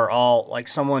bug, where all like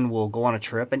someone will go on a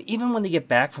trip, and even when they get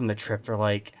back from the trip, they're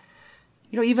like,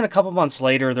 even a couple months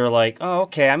later, they're like, "Oh,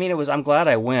 okay. I mean, I'm glad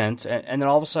I went." And then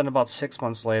all of a sudden, about 6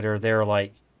 months later, they're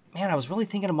like, "Man, I was really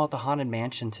thinking about the Haunted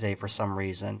Mansion today for some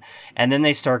reason." And then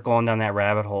they start going down that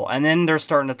rabbit hole. And then they're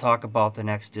starting to talk about the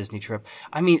next Disney trip.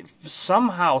 I mean,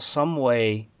 somehow, some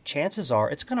way, chances are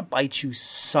it's going to bite you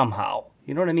somehow.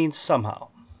 You know what I mean? Somehow.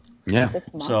 Yeah.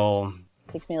 6 months. So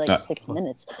takes me like 6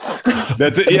 minutes.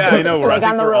 That's it. Yeah, I know. Like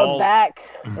on the road back,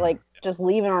 like just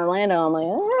leaving Orlando, I'm like,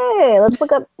 hey, let's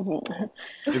look up.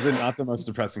 Is it not the most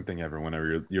depressing thing ever?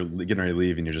 Whenever you're getting ready to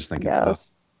leave and you're just thinking,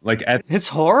 yes. It's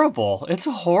horrible. It's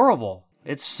horrible.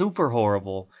 It's super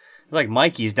horrible. Like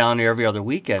Mikey's down there every other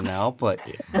weekend now, but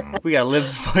we gotta live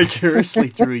vicariously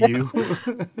through you.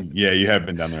 Yeah, you have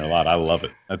been down there a lot. I love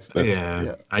it. That's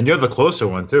yeah. And you're the closer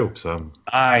one too. So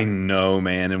I know,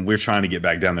 man, and we're trying to get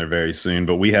back down there very soon.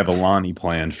 But we have Alani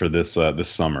planned for this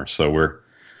summer, so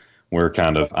we're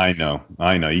kind of. I know.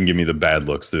 You can give me the bad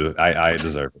looks too. I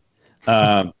deserve it.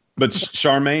 But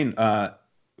Charmaine,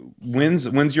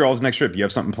 when's your all's next trip? You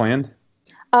have something planned?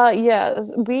 Yeah,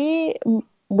 we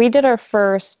did our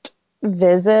first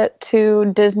visit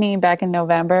to Disney back in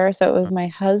November. So it was my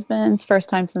husband's first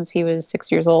time since he was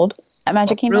 6 years old at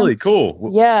Magic Kingdom. Really cool.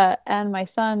 Yeah, and my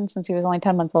son, since he was only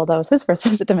 10 months old, that was his first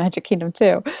visit to Magic Kingdom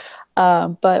too.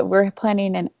 But we're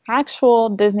planning an actual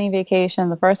Disney vacation,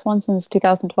 the first one since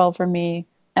 2012 for me,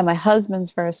 and my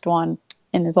husband's first one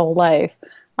in his whole life.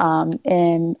 On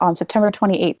September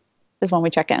 28th is when we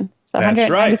check in. So that's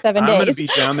 197 right. days. I'm going to be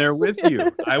down there with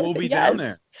you. I will be down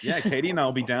there. Yeah, Katie and I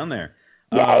will be down there.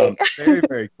 Very,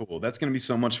 very cool. That's going to be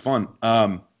so much fun.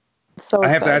 So I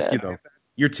have excited. to ask you though,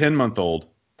 your 10-month-old,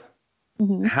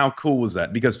 how cool was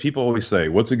that? Because people always say,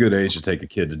 what's a good age to take a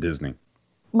kid to Disney?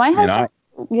 My husband,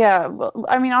 yeah. Well,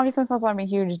 I mean, obviously, since I'm a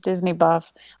huge Disney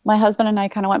buff, my husband and I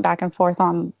kind of went back and forth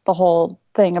on the whole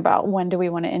thing about when do we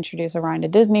want to introduce Orion to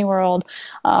Disney World?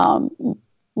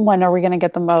 When are we going to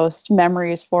get the most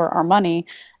memories for our money?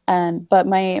 But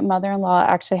my mother-in-law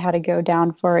actually had to go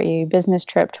down for a business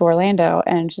trip to Orlando,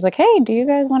 and she's like, "Hey, do you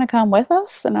guys want to come with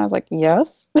us?" And I was like,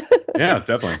 "Yes." Yeah,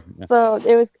 definitely. Yeah. So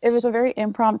it was a very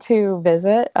impromptu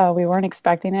visit. We weren't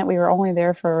expecting it. We were only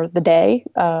there for the day.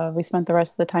 We spent the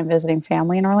rest of the time visiting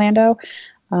family in Orlando.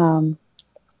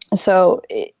 So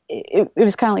it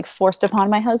was kind of like forced upon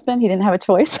my husband. He didn't have a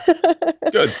choice.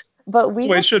 Good. But that's the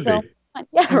way it should be.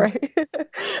 Yeah, right.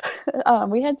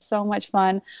 We had so much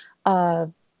fun.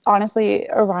 Honestly,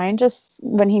 Orion just,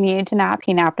 when he needed to nap,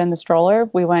 he napped in the stroller.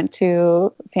 We went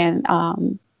to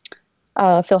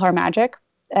PhilharMagic,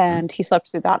 and he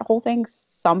slept through that whole thing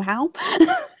somehow.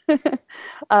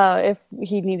 If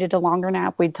he needed a longer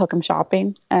nap, we took him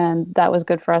shopping, and that was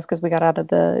good for us because we got out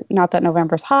of not that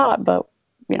November's hot, but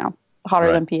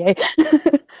hotter than PA.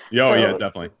 Yeah,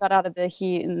 definitely. Got out of the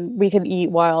heat, and we could eat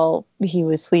while he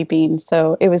was sleeping,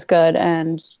 so it was good.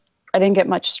 And I didn't get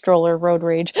much stroller road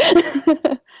rage.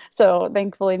 So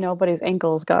thankfully nobody's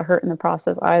ankles got hurt in the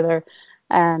process either.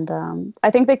 And I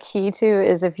think the key too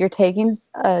is if you're taking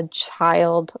a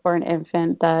child or an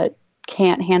infant that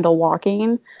can't handle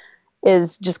walking,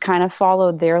 is just kind of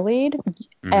follow their lead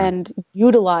and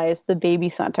utilize the baby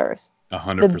centers.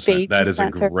 100%. That is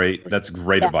that's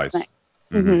great advice.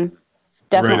 Definitely.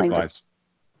 Great advice.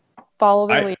 Follow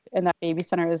the lead, and that baby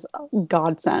center is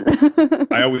godsend.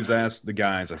 I always ask the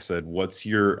guys, I said, what's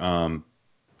your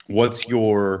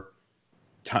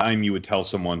time you would tell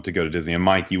someone to go to Disney? And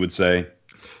Mike, you would say?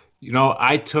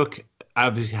 I took,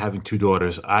 obviously having two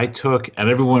daughters, and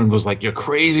everyone was like, you're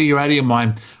crazy, you're out of your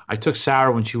mind. I took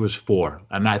Sarah when she was 4,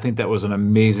 and I think that was an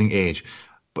amazing age.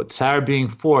 But Sarah being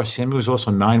 4, Sammy was also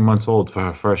 9 months old for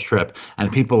her first trip.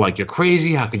 And people are like, you're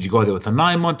crazy. How could you go there with a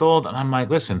 9-month-old? And I'm like,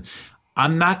 listen,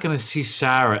 I'm not going to see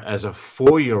Sarah as a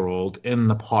 4-year-old in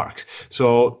the parks.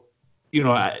 So,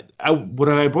 would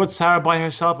I brought Sarah by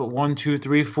herself at 1, 2,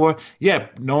 3, 4? Yeah,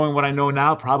 knowing what I know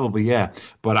now, probably, yeah.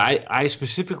 But I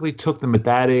specifically took them at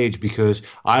that age because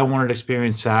I wanted to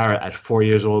experience Sarah at 4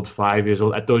 years old, 5 years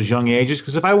old, at those young ages.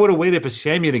 Because if I would have waited for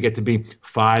Sammy to get to be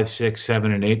 5, 6,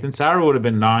 7, and 8, then Sarah would have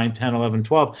been 9, 10, 11,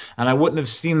 12. And I wouldn't have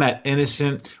seen that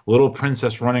innocent little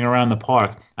princess running around the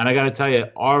park. And I got to tell you,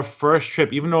 our first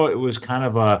trip, even though it was kind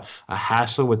of a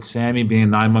hassle with Sammy being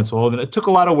 9 months old, and it took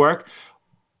a lot of work,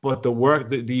 but the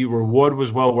reward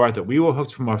was well worth it. We were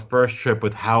hooked from our first trip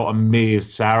with how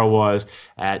amazed Sarah was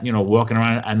at, walking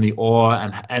around and the awe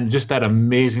and just that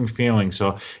amazing feeling.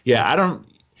 So, yeah,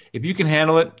 if you can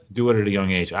handle it, do it at a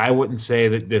young age. I wouldn't say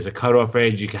that there's a cutoff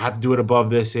age. You have to do it above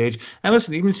this age. And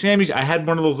listen, even Sammy, I had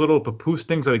one of those little papoose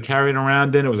things that I carried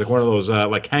around in. It was like one of those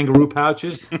like kangaroo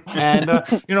pouches. And,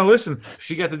 listen,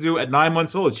 she got to do at 9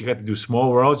 months old, she got to do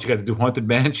Small World. She got to do Haunted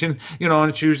Mansion,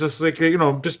 and she was just like,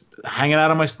 just hanging out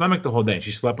on my stomach the whole day.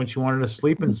 She slept when she wanted to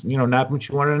sleep and, nap when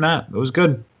she wanted to nap. It was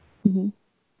good. Mm-hmm.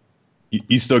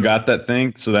 You still got that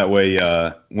thing, so that way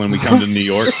when we come to New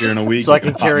York here in a week, so I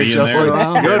can carry Justin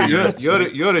around.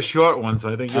 You're the short one, so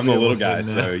I think I'm the little guy.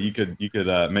 So you could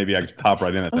maybe I could pop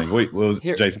right in that thing. Wait, what was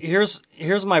Jason?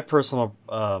 Here's my personal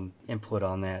input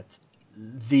on that.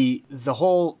 The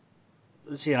whole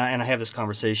and I have this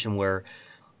conversation where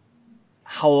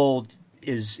how old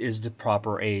is the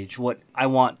proper age? What I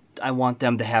want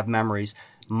them to have memories.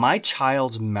 My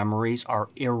child's memories are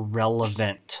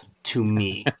irrelevant to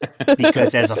me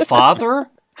because as a father,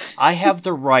 I have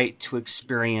the right to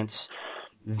experience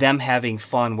them having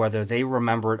fun whether they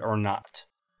remember it or not.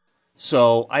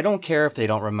 So I don't care if they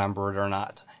don't remember it or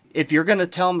not. If you're going to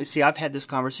tell me, I've had this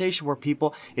conversation where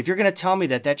if you're going to tell me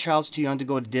that child's too young to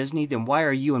go to Disney, then why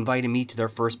are you inviting me to their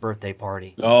first birthday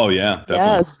party? Oh, yeah,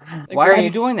 definitely. Yes. Why are you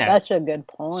doing that? Such a good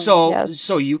point.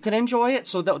 So you can enjoy it.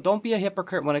 So don't be a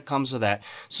hypocrite when it comes to that.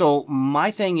 So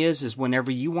my thing is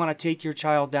whenever you want to take your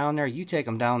child down there, you take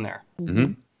them down there.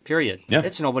 Mm-hmm. Period. Yeah.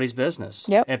 It's nobody's business.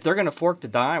 Yep. If they're going to fork the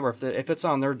dime or if it's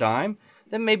on their dime,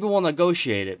 then maybe we'll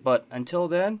negotiate it. But until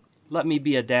then, let me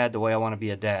be a dad the way I want to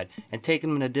be a dad. And taking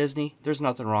them to Disney, there's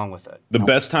nothing wrong with it. The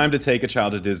best time to take a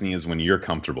child to Disney is when you're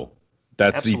comfortable.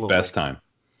 That's Absolutely. the best time.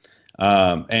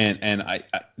 And I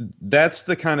that's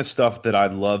the kind of stuff that I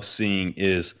love seeing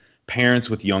is parents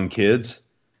with young kids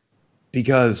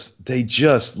because they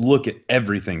just look at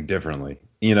everything differently.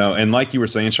 And like you were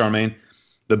saying, Charmaine,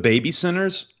 the baby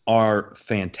centers are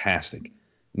fantastic.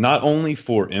 Not only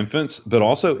for infants, but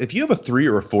also if you have a 3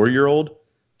 or a 4-year-old,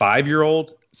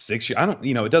 5-year-old, 6 year,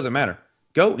 it doesn't matter.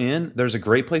 Go in. There's a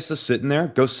great place to sit in there.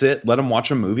 Go sit. Let them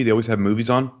watch a movie. They always have movies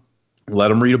on. Let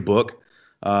them read a book.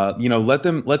 Let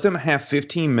them have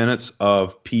 15 minutes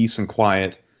of peace and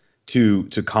quiet to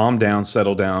calm down,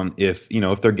 settle down. If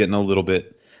they're getting a little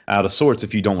bit out of sorts,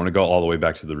 if you don't want to go all the way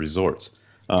back to the resorts.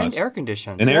 And air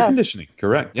conditioning. Air conditioning,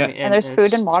 correct. Yeah. And there's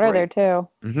food and water there too.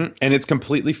 Mm-hmm. And it's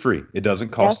completely free. It doesn't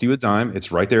cost you a dime. It's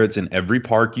right there. It's in every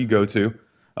park you go to.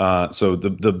 So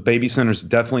the baby centers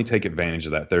definitely take advantage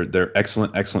of that. They're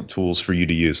excellent tools for you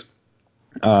to use.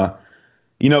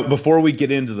 Before we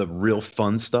get into the real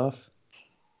fun stuff,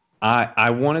 I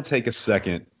want to take a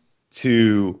second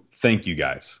to thank you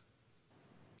guys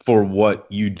for what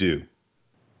you do.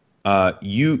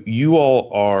 You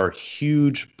all are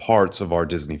huge parts of our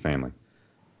Disney family.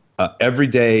 Every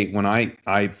day when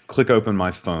I click open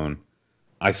my phone,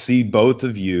 I see both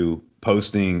of you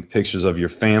posting pictures of your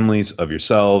families, of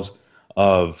yourselves,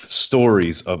 of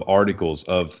stories, of articles,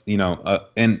 of,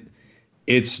 and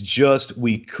it's just,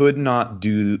 we could not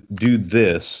do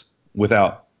this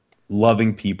without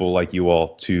loving people like you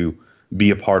all to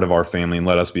be a part of our family and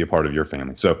let us be a part of your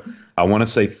family. So I want to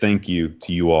say thank you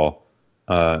to you all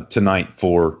tonight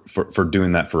for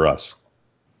doing that for us.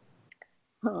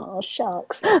 Oh,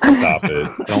 shucks. Stop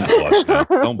it. Don't blush now.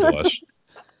 Don't blush.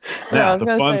 Now, the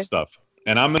fun stuff.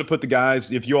 And I'm going to put the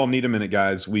guys, if you all need a minute,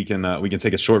 guys, we can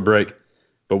take a short break.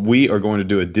 But we are going to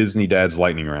do a Disney Dad's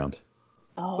lightning round.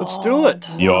 Oh, let's do it.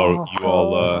 You all.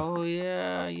 Oh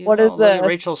yeah. What is this?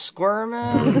 Rachel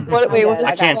squirming. Wait,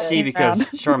 I can't see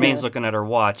because Charmaine's looking at her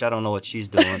watch. I don't know what she's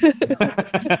doing.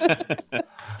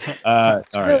 All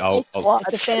right. It's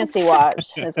a fancy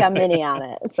watch. It's got Minnie on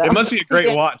it. So. It must be a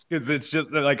great watch because it's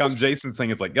just like I'm Jason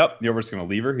saying it's like, yep, you're just going to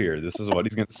leave her here. This is what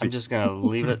he's going to see. I'm just going to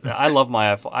leave it. I love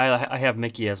my iPhone. I have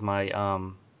Mickey as my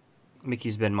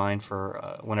Mickey's been mine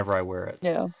for whenever I wear it.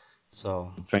 Yeah.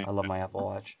 So I love my Apple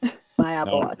Watch. My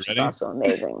Apple Watch is also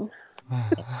amazing.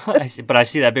 I see, but I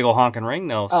see that big old honking ring,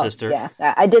 though, Oh, sister. yeah,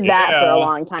 I did that for Yeah. a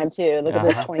long time too. Look at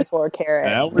this 24 karat.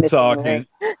 Now we're missing talking.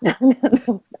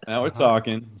 ring. Now we're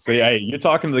talking. So yeah, hey, you're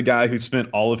talking to the guy who spent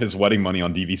all of his wedding money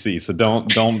on DVC. So don't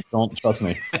trust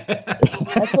me.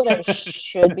 That's what I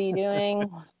should be doing.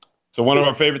 So one of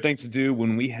our favorite things to do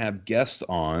when we have guests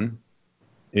on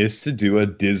is to do a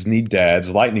Disney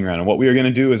Dad's lightning round. And what we are going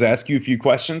to do is ask you a few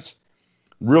questions,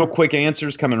 real quick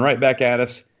answers coming right back at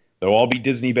us. They'll all be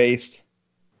Disney based,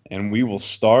 and we will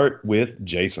start with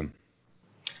Jason.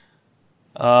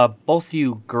 Both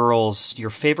you girls, your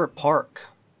favorite park?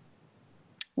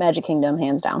 Magic Kingdom,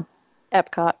 hands down.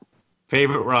 Epcot,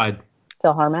 Favorite ride?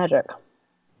 Philhar Magic.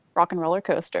 Rock and Roller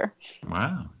Coaster,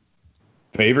 Wow.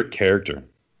 Favorite character?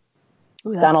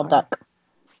 Ooh, that's Donald hard. Duck.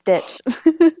 Stitch.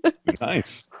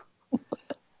 Nice.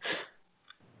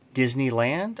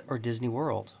 Disneyland or Disney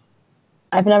World?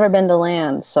 I've never been to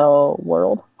land, so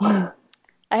World. I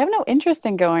have no interest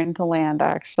in going to land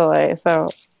actually, so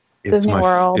Disney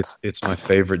World. It's my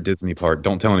favorite Disney park.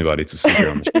 Don't tell anybody. It's a secret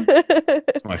on the show.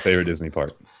 It's my favorite Disney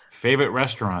park. Favorite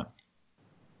restaurant?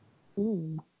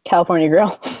 California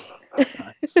Grill.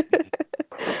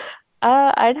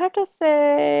 I'd have to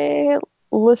say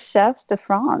Le Chefs de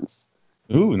France.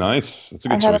 Ooh, nice. That's a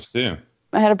good I had choice too.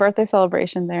 I had a birthday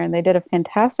celebration there, and they did a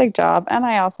fantastic job. And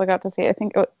I also got to see, I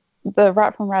think, the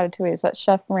rat from Ratatouille. Is that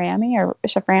Chef Rami or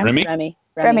Chef Rams? Remy? Remy.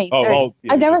 Remy. Oh,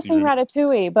 yeah, I've never good to see seen Remy.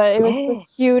 Ratatouille, but it was the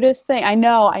cutest thing. I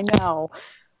know.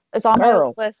 It's on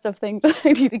Girl. my list of things that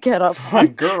I need to get up on.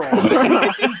 Girl.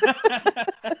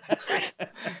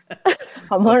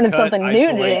 I'm learning something new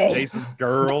Isolate today. Jason's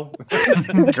girl.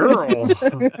 Girl.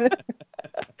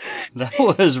 That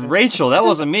was Rachel. That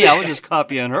wasn't me. I was just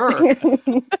copying her.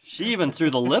 She even threw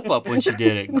the lip up when she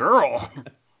did it. Girl.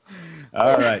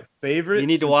 All right. Favorite. You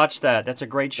need to watch that. That's a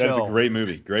great show. That's a great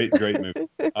movie. Great movie.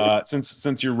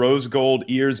 Since you're rose gold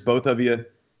ears, both of you,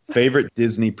 favorite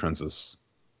Disney princess.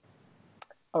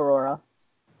 Aurora.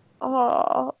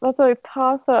 Oh, that's a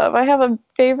toss-up. I have a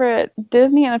favorite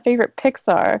Disney and a favorite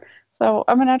Pixar. So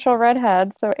I'm a natural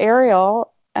redhead. So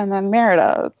Ariel and then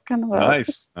Merida. It's kind of a...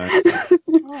 Nice. Oh,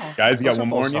 Guys, you got those one are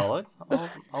more both in you? solid.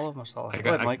 All of them are solid. I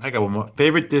Go ahead, Mike. got one more.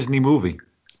 Favorite Disney movie?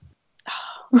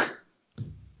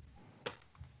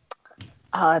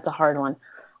 Oh, that's a hard one.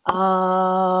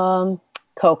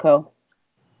 Coco.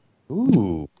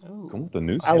 Ooh. Ooh. Come with the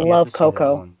new I stuff. love To see that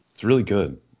Coco. one. It's really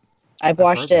good. I've I've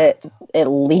watched heard it at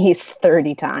least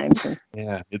 30 times. Since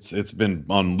Yeah, it's been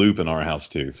on loop in our house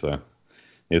too, so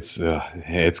it's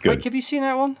Mike, good. have you seen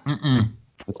that one? Mm-mm.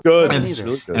 It's good. haven't It's either.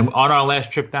 really good. And on our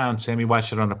last trip down, Sammy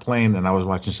watched it on the plane, and I was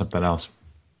watching something else.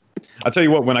 I'll tell you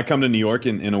what, when I come to New York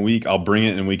in a week, I'll bring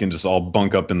it and we can just all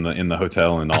bunk up in the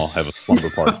hotel and I'll have a slumber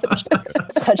party.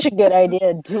 such a good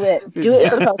idea. Do it. Do it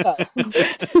for Coco.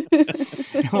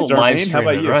 We'll Charmaine, live how stream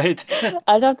about it, you? right?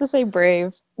 I'd have to say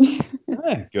Brave.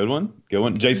 Yeah, good one.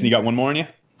 Jason, you got one more in you?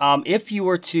 If you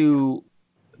were to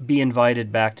be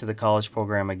invited back to the college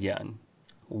program again,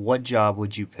 what job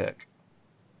would you pick?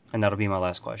 And that'll be my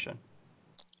last question.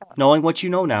 Knowing what you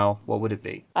know now, what would it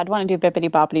be? I'd want to do Bippity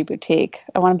Boppity Boutique.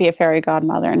 I want to be a fairy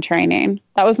godmother in training.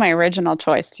 That was my original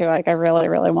choice too. Like I really,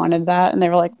 really wanted that, and they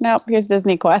were like, "Nope, here's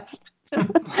Disney Quest."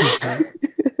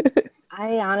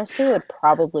 I honestly would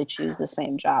probably choose the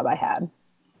same job I had.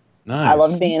 Nice. I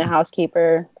loved being a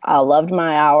housekeeper. I loved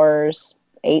my hours,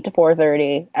 8 to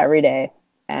 4:30 every day,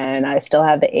 and I still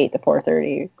have the 8 to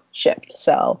 4:30 shift.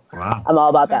 So Wow. I'm all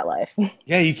about that life.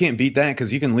 Yeah, you can't beat that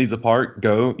because you can leave the park,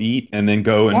 go eat, and then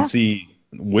go and Yeah. see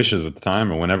Wishes at the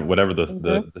time or whatever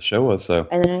the show was. So,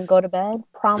 And then go to bed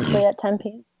promptly at 10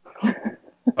 p.m.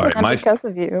 all right, And my because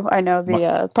of you, I know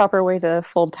the proper way to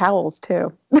fold towels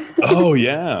too. oh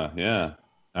yeah.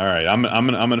 All right, I'm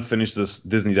gonna finish this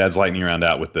Disney Dad's lightning round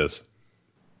out with this.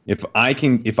 If I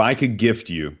could gift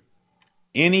you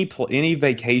any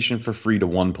vacation for free to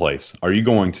one place, are you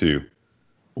going to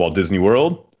Walt Disney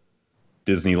World,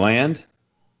 Disneyland,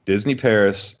 Disney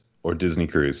Paris, or Disney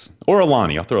Cruise, or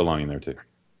Alani? I'll throw Alani in there too.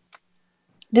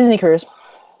 Disney Cruise.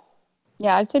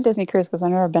 Yeah, I'd say Disney Cruise because I've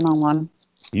never been on one.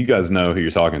 You guys know who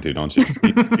you're talking to, don't you?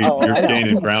 Oh, You're I know.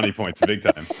 gaining brownie points big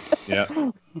time. Yeah,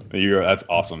 that's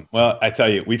awesome. Well, I tell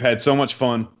you, we've had so much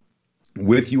fun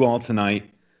with you all tonight,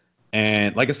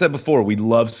 and like I said before, we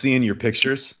love seeing your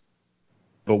pictures.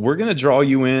 But we're gonna draw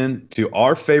you in to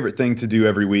our favorite thing to do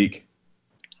every week,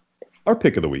 our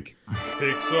pick of the week.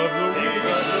 Picks of the week.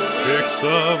 Picks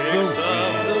of the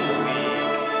week.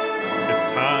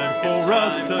 It's time for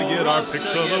us to get our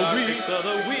picks of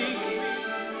the week.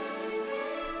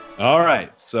 All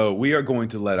right, so we are going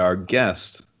to let our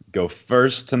guest go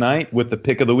first tonight with the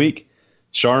pick of the week.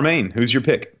 Charmaine, who's your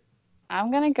pick?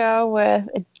 I'm gonna go with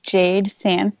Jade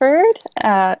Sanford.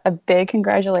 A big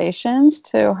congratulations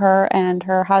to her and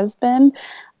her husband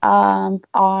on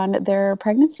their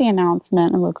pregnancy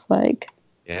announcement, it looks like.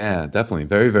 Yeah, definitely.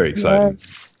 Very, very exciting.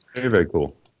 Yes. Very, very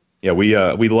cool. Yeah, we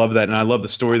love that, and I love the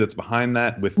story that's behind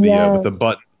that with the with the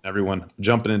button, everyone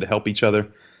jumping in to help each other.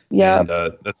 Yeah,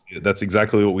 and that's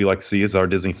exactly what we like to see is our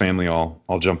Disney family all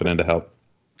jumping in to help.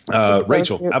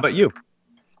 Rachel, how about you?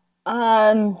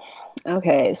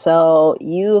 Okay, so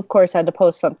you of course had to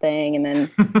post something, and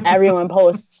then everyone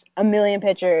posts a million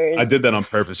pictures. I did that on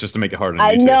purpose just to make it hard on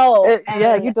I you too. know.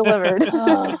 yeah, you delivered.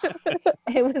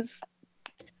 It was.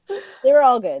 They were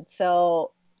all good.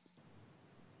 So.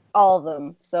 All of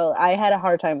them. So I had a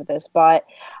hard time with this, but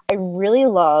I really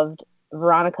loved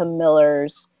Veronica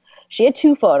Miller's. She had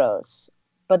 2 photos,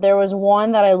 but there was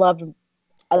one that I loved.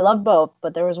 I loved both,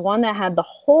 but there was one that had the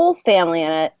whole family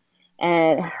in it,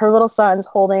 and her little son's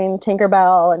holding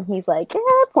Tinkerbell, and he's like, yeah,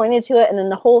 pointed to it, and then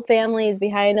the whole family is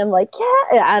behind him, like,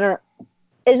 yeah.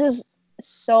 It's just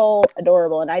so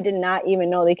adorable, and I did not even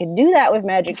know they could do that with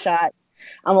Magic Shot.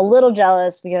 I'm a little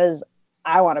jealous because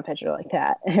I want a picture like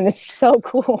that, and it's so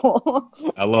cool.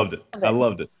 I loved it. I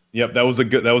loved it. Yep, that was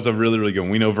a really, really good one.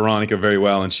 We know Veronica very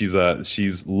well, and she's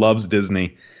loves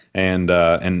Disney, and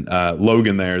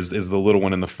Logan there is the little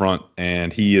one in the front,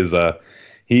 and he is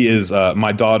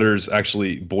my daughter's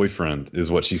actually boyfriend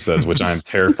is what she says, which I'm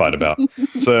terrified about.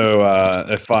 So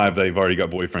at 5, they've already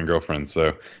got boyfriend girlfriend.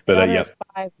 So, but yes,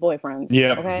 5 boyfriends.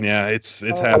 Yeah, okay? yeah, it's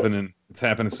happening. It's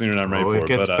happening sooner than I'm ready for. It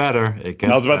gets better. It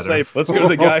gets I was about better. to say, let's go to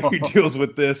the guy who deals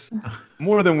with this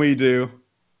more than we do.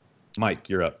 Mike,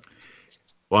 you're up.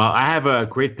 Well, I have a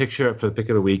great picture for the pick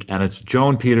of the week, and it's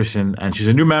Joan Peterson, and she's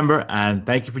a new member, and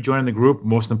thank you for joining the group.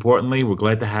 Most importantly, we're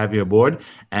glad to have you aboard,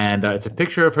 and it's a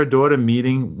picture of her daughter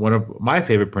meeting one of my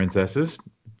favorite princesses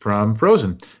from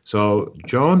Frozen. So,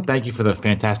 Joan, thank you for the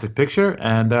fantastic picture,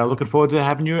 and looking forward to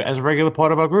having you as a regular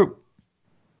part of our group.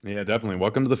 Yeah, definitely.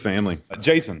 Welcome to the family.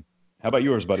 Jason, how about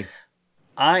yours, buddy?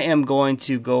 I am going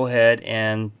to go ahead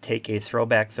and take a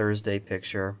Throwback Thursday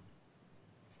picture,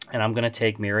 and I'm going to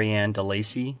take Marianne DeLay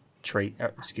Tracy.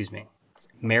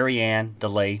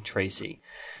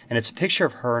 And it's a picture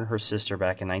of her and her sister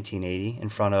back in 1980 in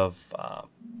front of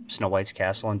Snow White's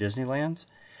castle in Disneyland.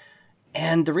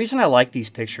 And the reason I like these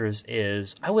pictures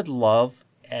is I would love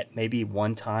at maybe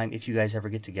one time, if you guys ever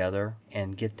get together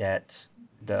and get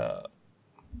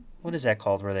what is that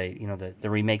called? Where they, the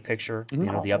remake picture,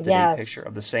 the up-to-date picture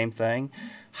of the same thing.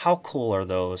 How cool are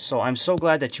those? So I'm so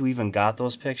glad that you even got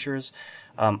those pictures.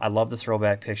 I love the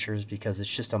throwback pictures because it's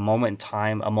just a moment in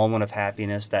time, a moment of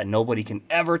happiness that nobody can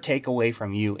ever take away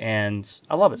from you. And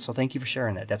I love it. So thank you for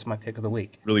sharing that. That's my pick of the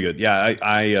week. Really good. Yeah,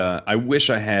 I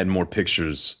wish I had more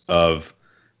pictures of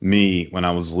me when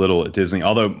I was little at Disney.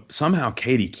 Although somehow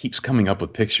Katie keeps coming up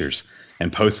with pictures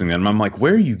and posting them. I'm like,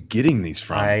 where are you getting these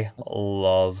from? I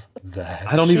love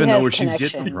that. I don't even know where she's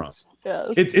getting them from.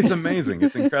 Yes. It's amazing.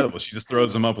 It's incredible. She just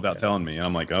throws them up without telling me. And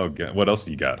I'm like, oh, God, what else do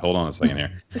you got? Hold on a second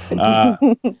here.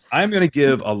 I'm going to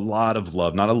give a lot of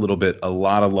love, not a little bit, a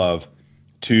lot of love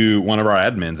to one of our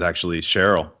admins, actually,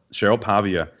 Cheryl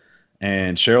Pavia.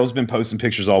 And Cheryl's been posting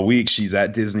pictures all week. She's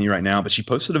at Disney right now, but she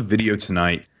posted a video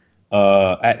tonight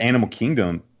at Animal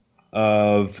Kingdom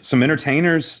of some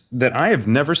entertainers that I have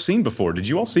never seen before. Did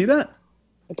you all see that?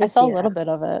 I saw a little bit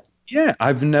of it. Yeah,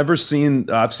 I've seen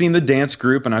the dance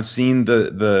group and I've seen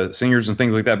the singers and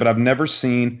things like that, but I've never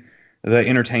seen the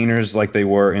entertainers like they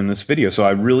were in this video. So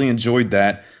I really enjoyed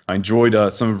that. I enjoyed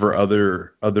some of her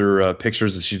other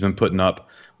pictures that she's been putting up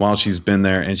while she's been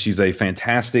there, and she's a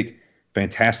fantastic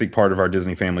part of our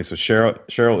Disney family. So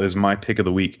Cheryl is my pick of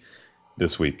the week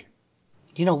this week.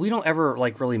 We don't ever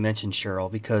really mention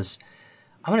Cheryl because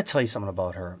I'm going to tell you something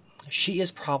about her. She is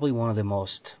probably one of the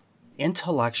most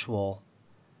intellectual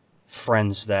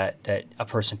friends that a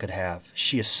person could have.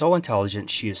 She is so intelligent.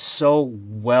 She is so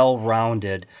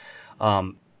well-rounded.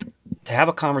 To have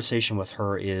a conversation with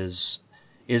her is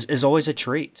always a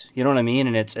treat. You know what I mean?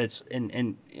 And it's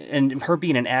and her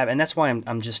being an admin, and that's why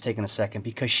I'm just taking a second,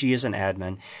 because she is an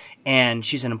admin and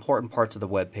she's an important part to the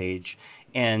webpage.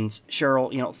 And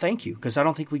Cheryl, thank you, because I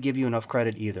don't think we give you enough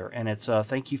credit either. And it's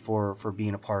thank you for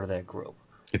being a part of that group.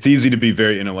 It's easy to be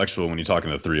very intellectual when you're talking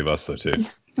to the three of us, though, too.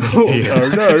 I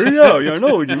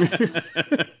know what you mean.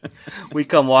 We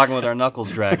come walking with our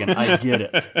knuckles dragging. I get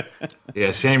it.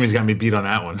 Yeah, Sammy's got me beat on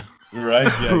that one.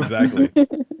 Right? Yeah, exactly.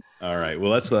 All right.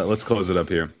 Well, let's close it up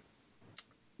here,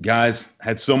 guys.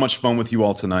 Had so much fun with you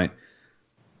all tonight.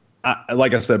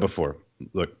 Like I said before,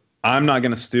 look, I'm not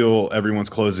going to steal everyone's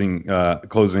closing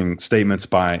statements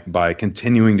by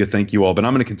continuing to thank you all, but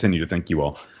I'm going to continue to thank you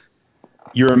all.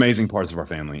 You're amazing parts of our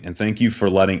family, and thank you for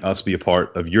letting us be a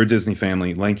part of your Disney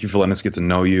family. Thank you for letting us get to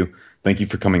know you. Thank you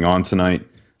for coming on tonight.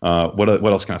 What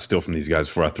else can I steal from these guys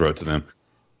before I throw it to them?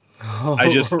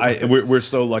 We're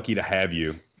so lucky to have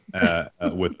you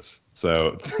with us.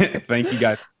 So thank you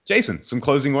guys. Jason, some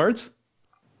closing words?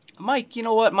 Mike, you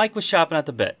know what? Mike was shopping at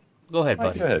the bit. Go ahead,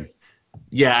 buddy. Go ahead.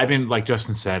 Yeah, I mean, like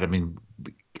Justin said, I mean,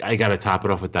 I got to top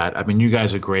it off with that. I mean, you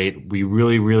guys are great. We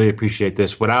really, really appreciate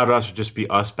this. Without us, it'd just be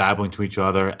us babbling to each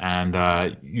other.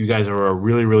 And you guys are a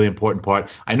really, really important part.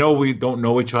 I know we don't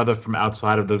know each other from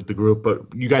outside of the group, but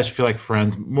you guys feel like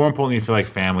friends. More importantly, you feel like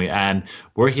family. And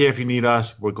we're here if you need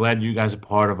us. We're glad you guys are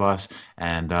part of us.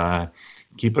 And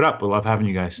keep it up. We love having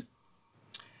you guys.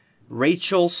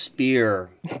 Rachel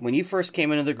Spear, when you first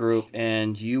came into the group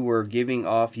and you were giving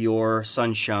off your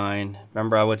sunshine,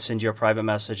 remember I would send you a private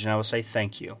message and I would say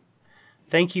thank you.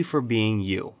 Thank you for being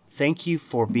you. Thank you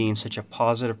for being such a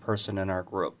positive person in our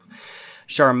group.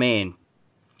 Charmaine,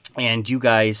 and you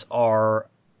guys are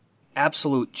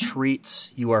absolute treats.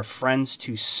 You are friends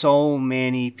to so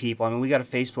many people. I mean, we got a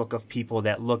Facebook of people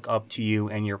that look up to you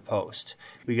and your post.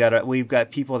 We've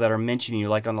got people that are mentioning you,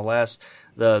 like on the last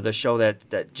the show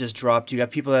that just dropped. You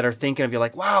got people that are thinking of you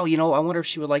like, wow, you know, I wonder if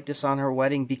she would like this on her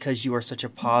wedding, because you are such a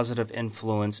positive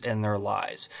influence in their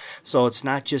lives. So it's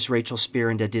not just Rachel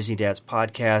Spear and the Disney Dads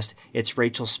podcast. It's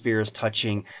Rachel Spears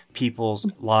touching people's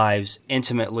lives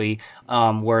intimately,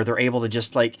 where they're able to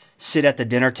just like sit at the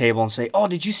dinner table and say, oh,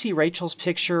 did you see Rachel's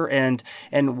picture? And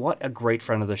what a great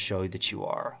friend of the show that you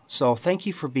are. So thank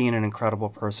you for being an incredible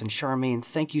person. Charmaine,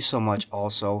 thank you so much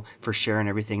also for sharing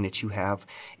everything that you have.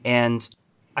 And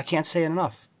I can't say it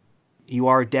enough. You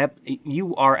are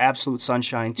absolute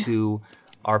sunshine to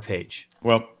our page.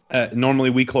 Well, normally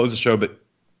we close the show, but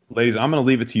ladies, I'm going to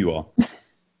leave it to you all.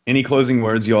 Any closing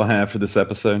words you all have for this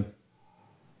episode?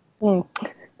 Charmaine?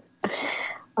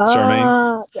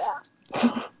 Yeah.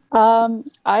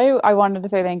 I wanted to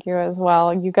say thank you as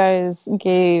well. You guys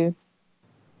gave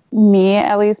me,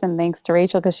 at least, and thanks to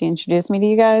Rachel because she introduced me to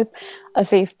you guys, a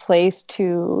safe place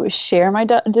to share my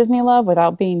Disney love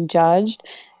without being judged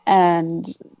and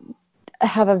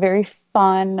have a very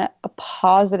fun,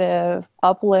 positive,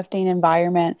 uplifting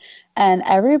environment. And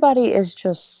everybody is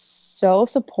just so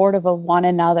supportive of one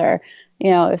another.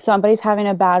 You know, if somebody's having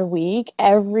a bad week,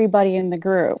 everybody in the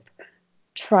group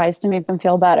tries to make them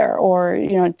feel better, or,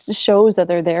 you know, it shows that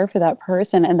they're there for that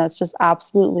person. And that's just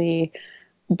absolutely,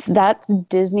 that's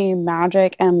Disney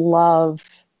magic and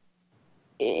love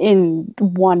in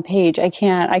one page. I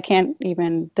can't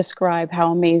even describe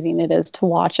how amazing it is to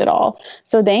watch it all.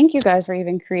 So thank you guys for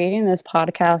even creating this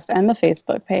podcast and the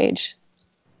Facebook page.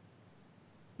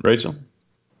 Rachel?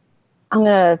 I'm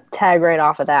going to tag right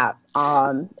off of that.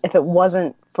 If it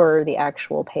wasn't for the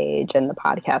actual page and the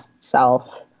podcast itself,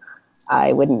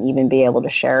 I wouldn't even be able to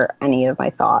share any of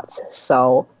my thoughts.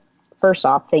 So first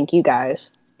off, thank you guys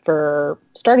for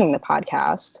starting the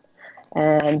podcast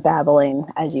and babbling,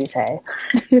 as you say,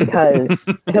 because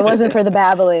if it wasn't for the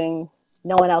babbling,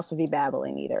 no one else would be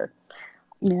babbling either.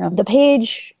 Yeah. The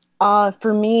page,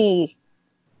 for me,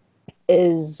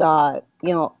 is I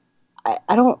don't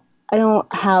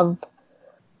have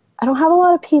a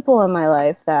lot of people in my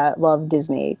life that love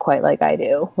Disney quite like I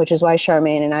do, which is why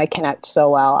Charmaine and I connect so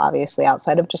well, obviously,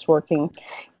 outside of just working.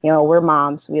 You know, we're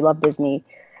moms. We love Disney.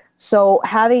 So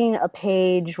having a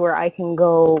page where I can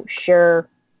go share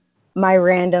my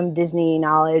random Disney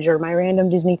knowledge or my random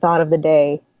Disney thought of the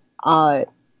day,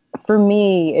 for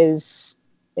me is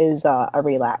a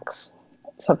relax,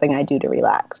 something I do to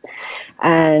relax.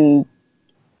 And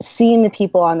seeing the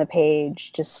people on the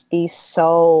page just be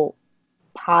so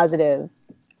positive,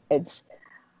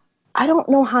 I don't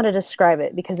know how to describe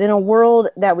it, because in a world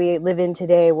that we live in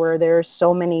today where there are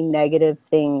so many negative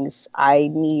things, I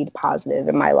need positive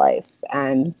in my life.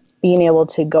 And being able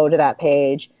to go to that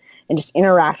page and just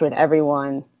interact with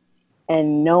everyone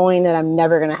and knowing that I'm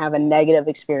never going to have a negative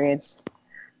experience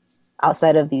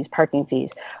outside of these parking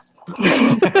fees.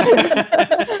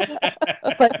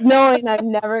 But knowing I'm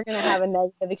never going to have a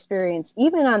negative experience,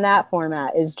 even on that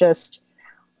format, is just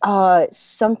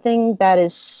something that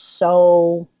is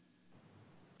so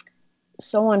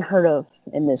unheard of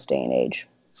in this day and age.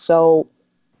 So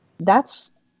I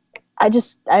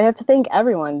have to thank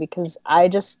everyone, because I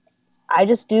just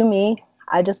do me.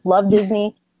 I just love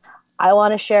Disney. I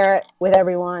want to share it with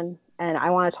everyone, and I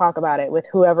want to talk about it with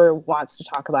whoever wants to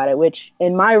talk about it, which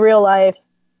in my real life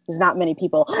is not many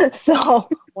people. So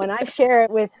when I share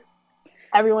it with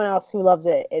everyone else who loves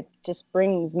it, it just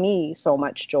brings me so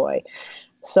much joy.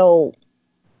 So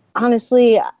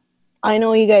honestly, I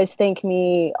know you guys thank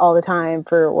me all the time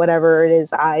for whatever it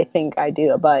is I think I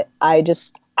do, but I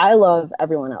I love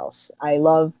everyone else. I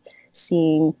love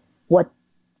seeing what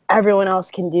everyone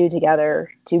else can do together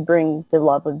to bring the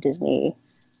love of Disney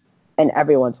in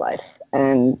everyone's life.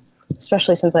 And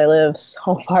especially since I live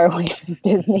so far away from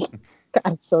Disney.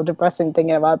 God, it's so depressing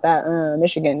thinking about that.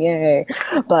 Michigan, yay.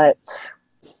 But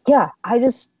yeah,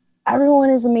 everyone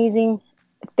is amazing.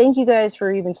 Thank you guys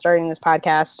for even starting this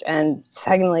podcast. And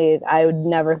secondly, I would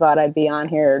never thought I'd be on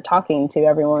here talking to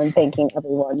everyone, thanking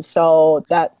everyone. So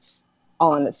that's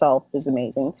all in itself is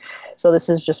amazing. So this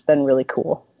has just been really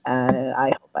cool. And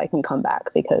I hope I can come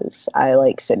back because I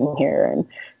like sitting here and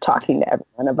talking to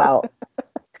everyone about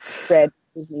red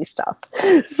Disney stuff.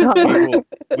 So.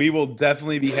 We will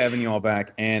definitely be having you all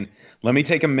back. And let me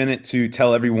take a minute to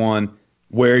tell everyone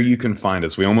where you can find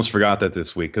us. We almost forgot that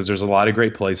this week because there's a lot of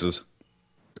great places.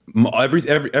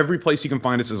 Every place you can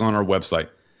find us is on our website,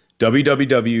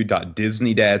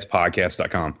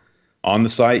 www.disneydadspodcast.com. On the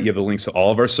site, you have the links to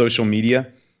all of our social media.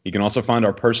 You can also find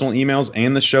our personal emails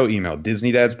and the show email,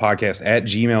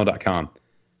 disneydadspodcast@gmail.com.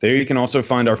 There you can also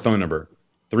find our phone number,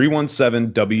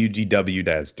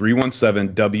 317-WDW-DADS,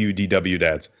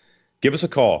 317-WDW-DADS. Give us a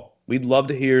call. We'd love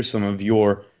to hear some of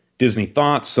your Disney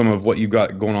thoughts, some of what you've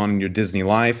got going on in your Disney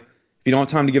life. If you don't have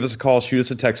time to give us a call, shoot us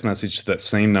a text message to that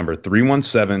same number,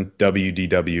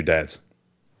 317-WDW-DADS.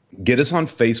 Get us on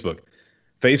Facebook.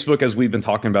 Facebook, as we've been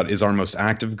talking about, is our most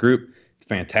active group.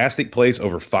 Fantastic place,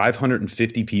 over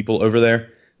 550 people over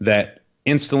there that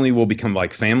instantly will become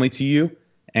like family to you.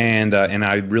 And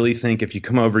I really think if you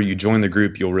come over, you join the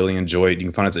group, you'll really enjoy it. You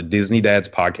can find us at Disney Dads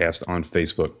Podcast on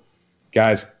Facebook.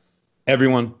 Guys,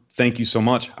 everyone, thank you so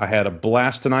much. I had a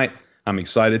blast tonight. I'm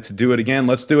excited to do it again.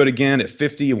 Let's do it again at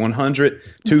 50, 100,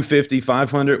 250,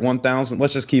 500, 1,000.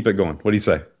 Let's just keep it going. What do you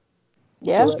say?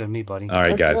 Yeah. Feels good to me, buddy. All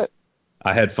right, Let's do guys. it.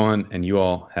 I had fun, and you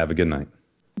all have a good night.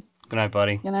 Good night,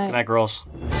 buddy. Good night. Good night, girls.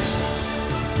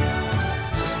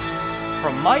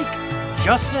 From Mike,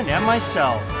 Justin, and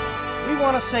myself, we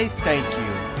want to say thank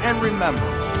you. And remember,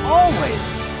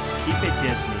 always keep it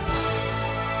Disney.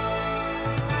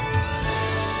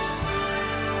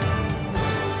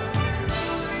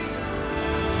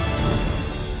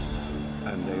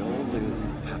 And they all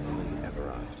lived happily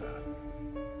ever after.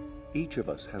 Each of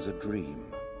us has a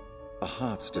dream, a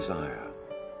heart's desire.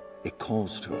 It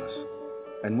calls to us.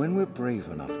 And when we're brave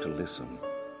enough to listen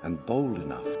and bold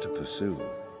enough to pursue,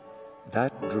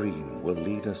 that dream will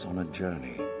lead us on a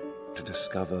journey to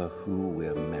discover who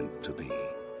we're meant to be.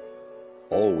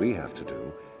 All we have to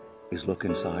do is look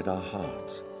inside our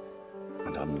hearts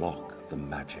and unlock the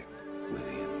magic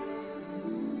within.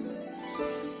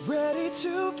 Ready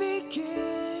to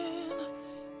begin.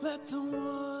 Let the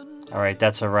one. All right,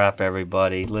 that's a wrap,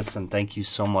 everybody. Listen, thank you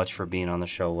so much for being on the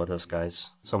show with us,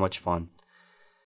 guys. So much fun.